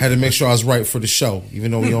 You had to make sure I was right for the show,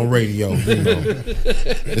 even though we on radio. You know,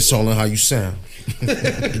 it's all in how you sound.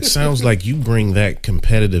 It sounds like you bring that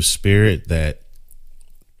competitive spirit, that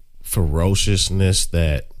ferociousness,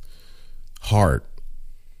 that heart.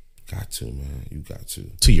 Got to, man. You got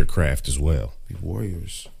to your craft as well. We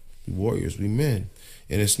warriors. We warriors. We men.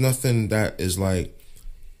 And it's nothing that is like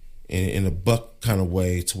in a buck kind of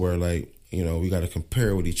way to where like, you know, we got to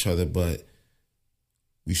compare with each other, but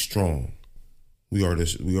we strong. We are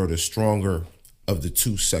the stronger of the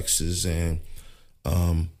two sexes, and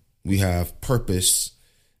we have purpose.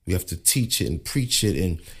 We have to teach it and preach it,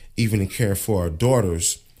 and even in caring for our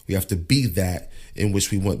daughters, we have to be that in which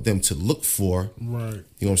we want them to look for. Right. You know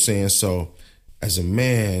what I'm saying? So, as a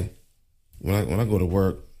man, when I go to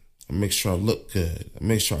work, I make sure I look good. I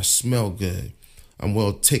make sure I smell good. I'm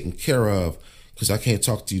well taken care of. Because I can't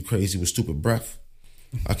talk to you crazy with stupid breath.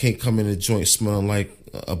 I can't come in a joint smelling like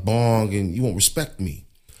a bong and you won't respect me,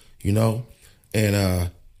 you know? And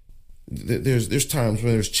there's times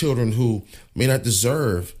when there's children who may not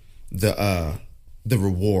deserve the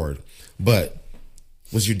reward. But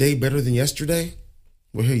was your day better than yesterday?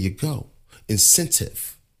 Well, here you go.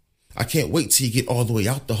 Incentive. I can't wait till you get all the way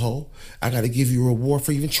out the hole. I got to give you a reward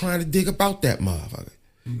for even trying to dig about that motherfucker.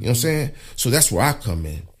 You know what I'm saying? So that's where I come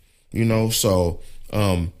in. You know, so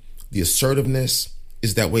the assertiveness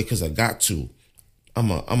is that way because I got to. I'm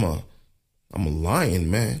a lion,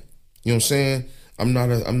 man. You know what I'm saying? I'm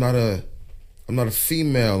not a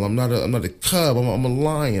female. I'm not a cub. I'm a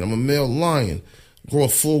lion. I'm a male lion. Grow a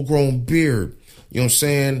full grown beard. You know what I'm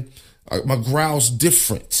saying? My growl's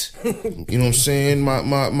different. You know what I'm saying?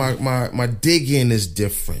 My digging is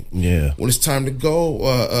different. Yeah. When it's time to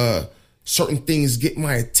go, certain things get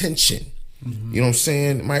my attention. Mm-hmm. You know what I'm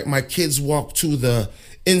saying? My kids walk to the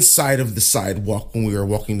inside of the sidewalk when we are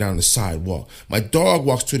walking down the sidewalk. My dog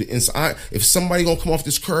walks to the inside. If somebody gonna come off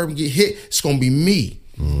this curb and get hit, it's gonna be me.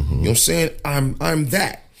 Mm-hmm. You know what I'm saying? I'm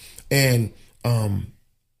that. And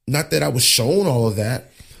not that I was shown all of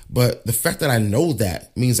that, but the fact that I know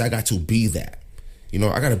that means I got to be that. You know,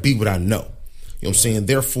 I got to be what I know. You know what I'm saying?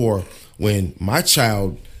 Therefore, when my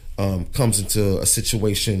child comes into a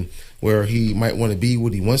situation where he might want to be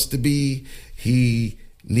what he wants to be, he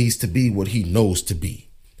needs to be what he knows to be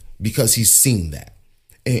because he's seen that.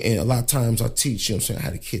 And a lot of times I teach, you know what I'm saying? I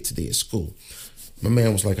had a kid today at school. My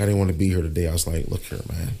man was like, I didn't want to be here today. I was like, look here,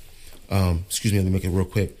 man. Excuse me, let me make it real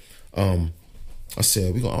quick. I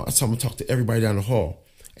said, I'm gonna talk to everybody down the hall.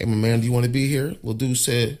 Hey, my man, do you want to be here? Little dude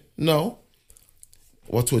said, no.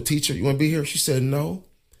 Well, to a teacher, you want to be here? She said, no.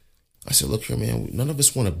 I said, look here, man, none of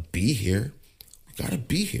us want to be here. We got to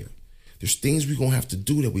be here. There's things we're going to have to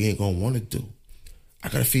do that we ain't going to want to do. I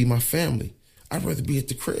got to feed my family. I'd rather be at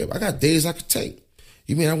the crib. I got days I could take.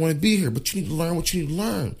 You mean I want to be here, but you need to learn what you need to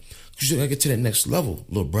learn. Because you got to get to that next level,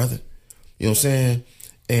 little brother. You know what I'm saying?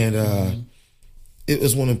 And it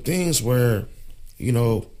was one of them things where, you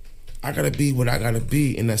know, I got to be what I got to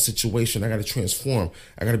be in that situation. I got to transform.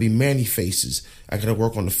 I got to be Manny faces. I got to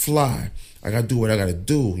work on the fly. I got to do what I got to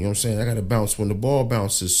do. You know what I'm saying? I got to bounce when the ball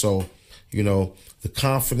bounces. So, you know, the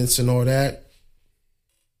confidence and all that,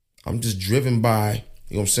 I'm just driven by,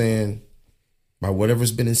 you know what I'm saying, by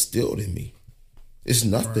whatever's been instilled in me. It's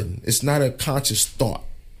nothing. Right. It's not a conscious thought,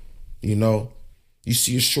 you know. You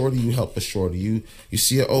see a shorty, you help a shorty. You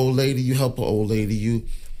see an old lady, you help an old lady.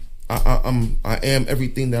 I am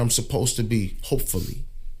everything that I'm supposed to be, hopefully,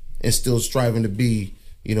 and still striving to be,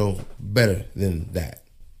 you know, better than that,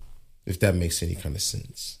 if that makes any kind of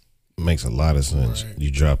sense. Makes a lot of sense. Right. You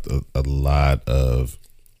dropped a lot of,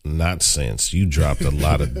 not sense, you dropped a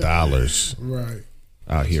lot of dollars right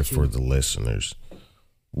out here for the listeners.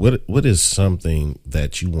 What is something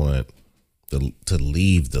that you want to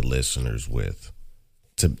leave the listeners with,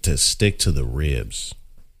 to stick to the ribs?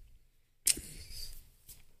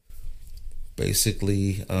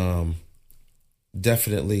 Basically,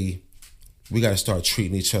 definitely, we got to start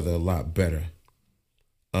treating each other a lot better.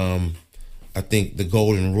 I think the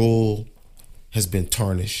golden rule has been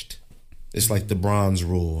tarnished. It's like the bronze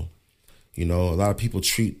rule. You know, a lot of people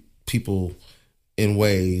treat people in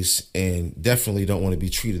ways and definitely don't want to be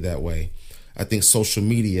treated that way. I think social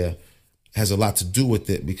media has a lot to do with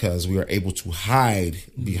it because we are able to hide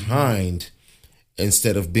behind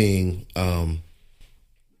instead of being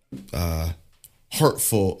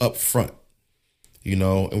hurtful up front, you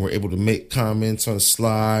know, and we're able to make comments on the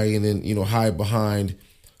sly and then, you know, hide behind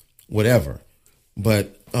whatever.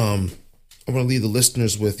 But I want to leave the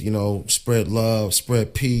listeners with, you know, spread love,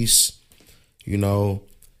 spread peace, you know,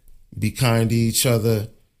 be kind to each other.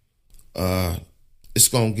 It's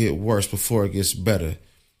going to get worse before it gets better.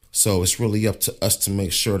 So it's really up to us to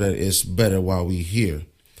make sure that it's better while we're here,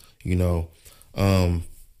 you know.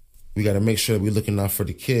 We got to make sure that we're looking out for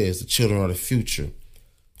the kids. The children are the future,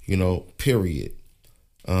 you know, period.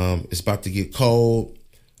 It's about to get cold.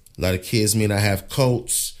 A lot of kids may not have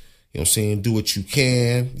coats. You know what I'm saying? Do what you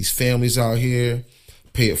can. These families out here,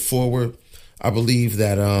 pay it forward. I believe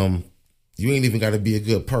that you ain't even got to be a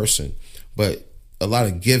good person, but a lot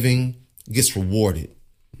of giving gets rewarded.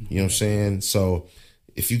 You know what I'm saying? So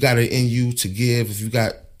if you got it in you to give, if you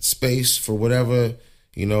got space for whatever,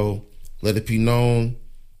 you know, let it be known.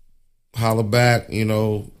 Holler back, you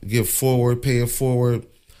know, give forward, pay it forward.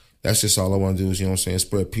 That's just all I want to do is, you know what I'm saying,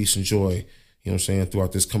 spread peace and joy, you know what I'm saying,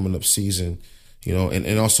 throughout this coming up season, you know,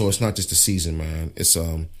 and also it's not just the season, man. It's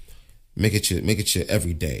make it your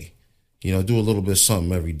every day. You know, do a little bit of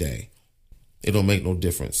something every day. It don't make no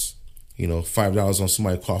difference. You know, $5 on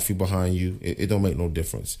somebody's coffee behind you, it don't make no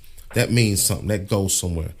difference. That means something. That goes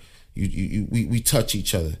somewhere. We touch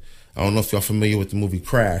each other. I don't know if y'all familiar with the movie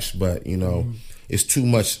Crash, but you know, it's too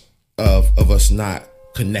much of us not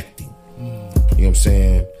connecting. You know what I'm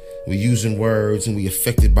saying? We're using words and we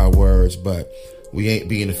affected by words, but we ain't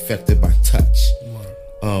being affected by touch.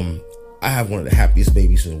 I have one of the happiest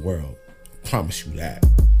babies in the world. I promise you that.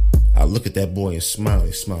 I look at that boy and smile.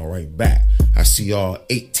 He smile right back. I see all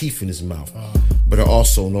 8 teeth in his mouth. But I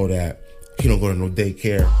also know that he don't go to no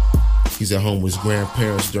daycare. He's at home with his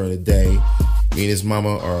grandparents during the day. Me and his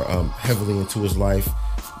mama are heavily into his life.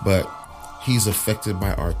 But He's affected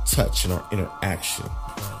by our touch and our interaction.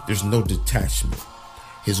 There's no detachment.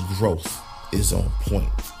 His growth is on point.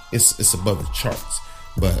 It's above the charts.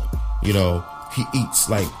 But, you know, he eats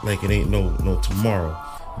like it ain't no tomorrow.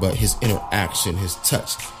 But his interaction, his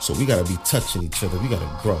touch. So we gotta be touching each other. We gotta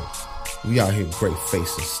grow. We out here great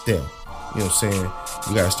faces still. You know what I'm saying?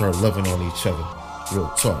 We gotta start loving on each other. Real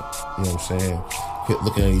talk. You know what I'm saying? Quit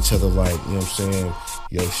looking at each other like, you know what I'm saying?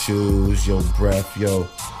 Your shoes, your breath,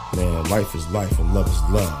 man, life is life and love is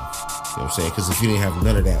love. You know what I'm saying? Because if you didn't have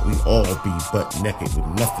none of that, we all be butt naked with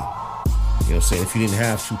nothing. You know what I'm saying? If you didn't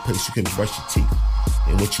have toothpaste, you couldn't brush your teeth.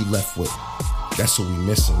 And what you left with, that's what we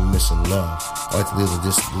missing. We missing love. I like to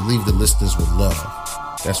leave the listeners with love.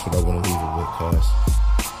 That's what I want to leave it with, cuz.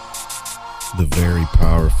 The very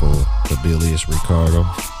powerful Habilis Riccardo.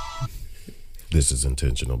 This is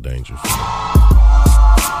Intentional Danger.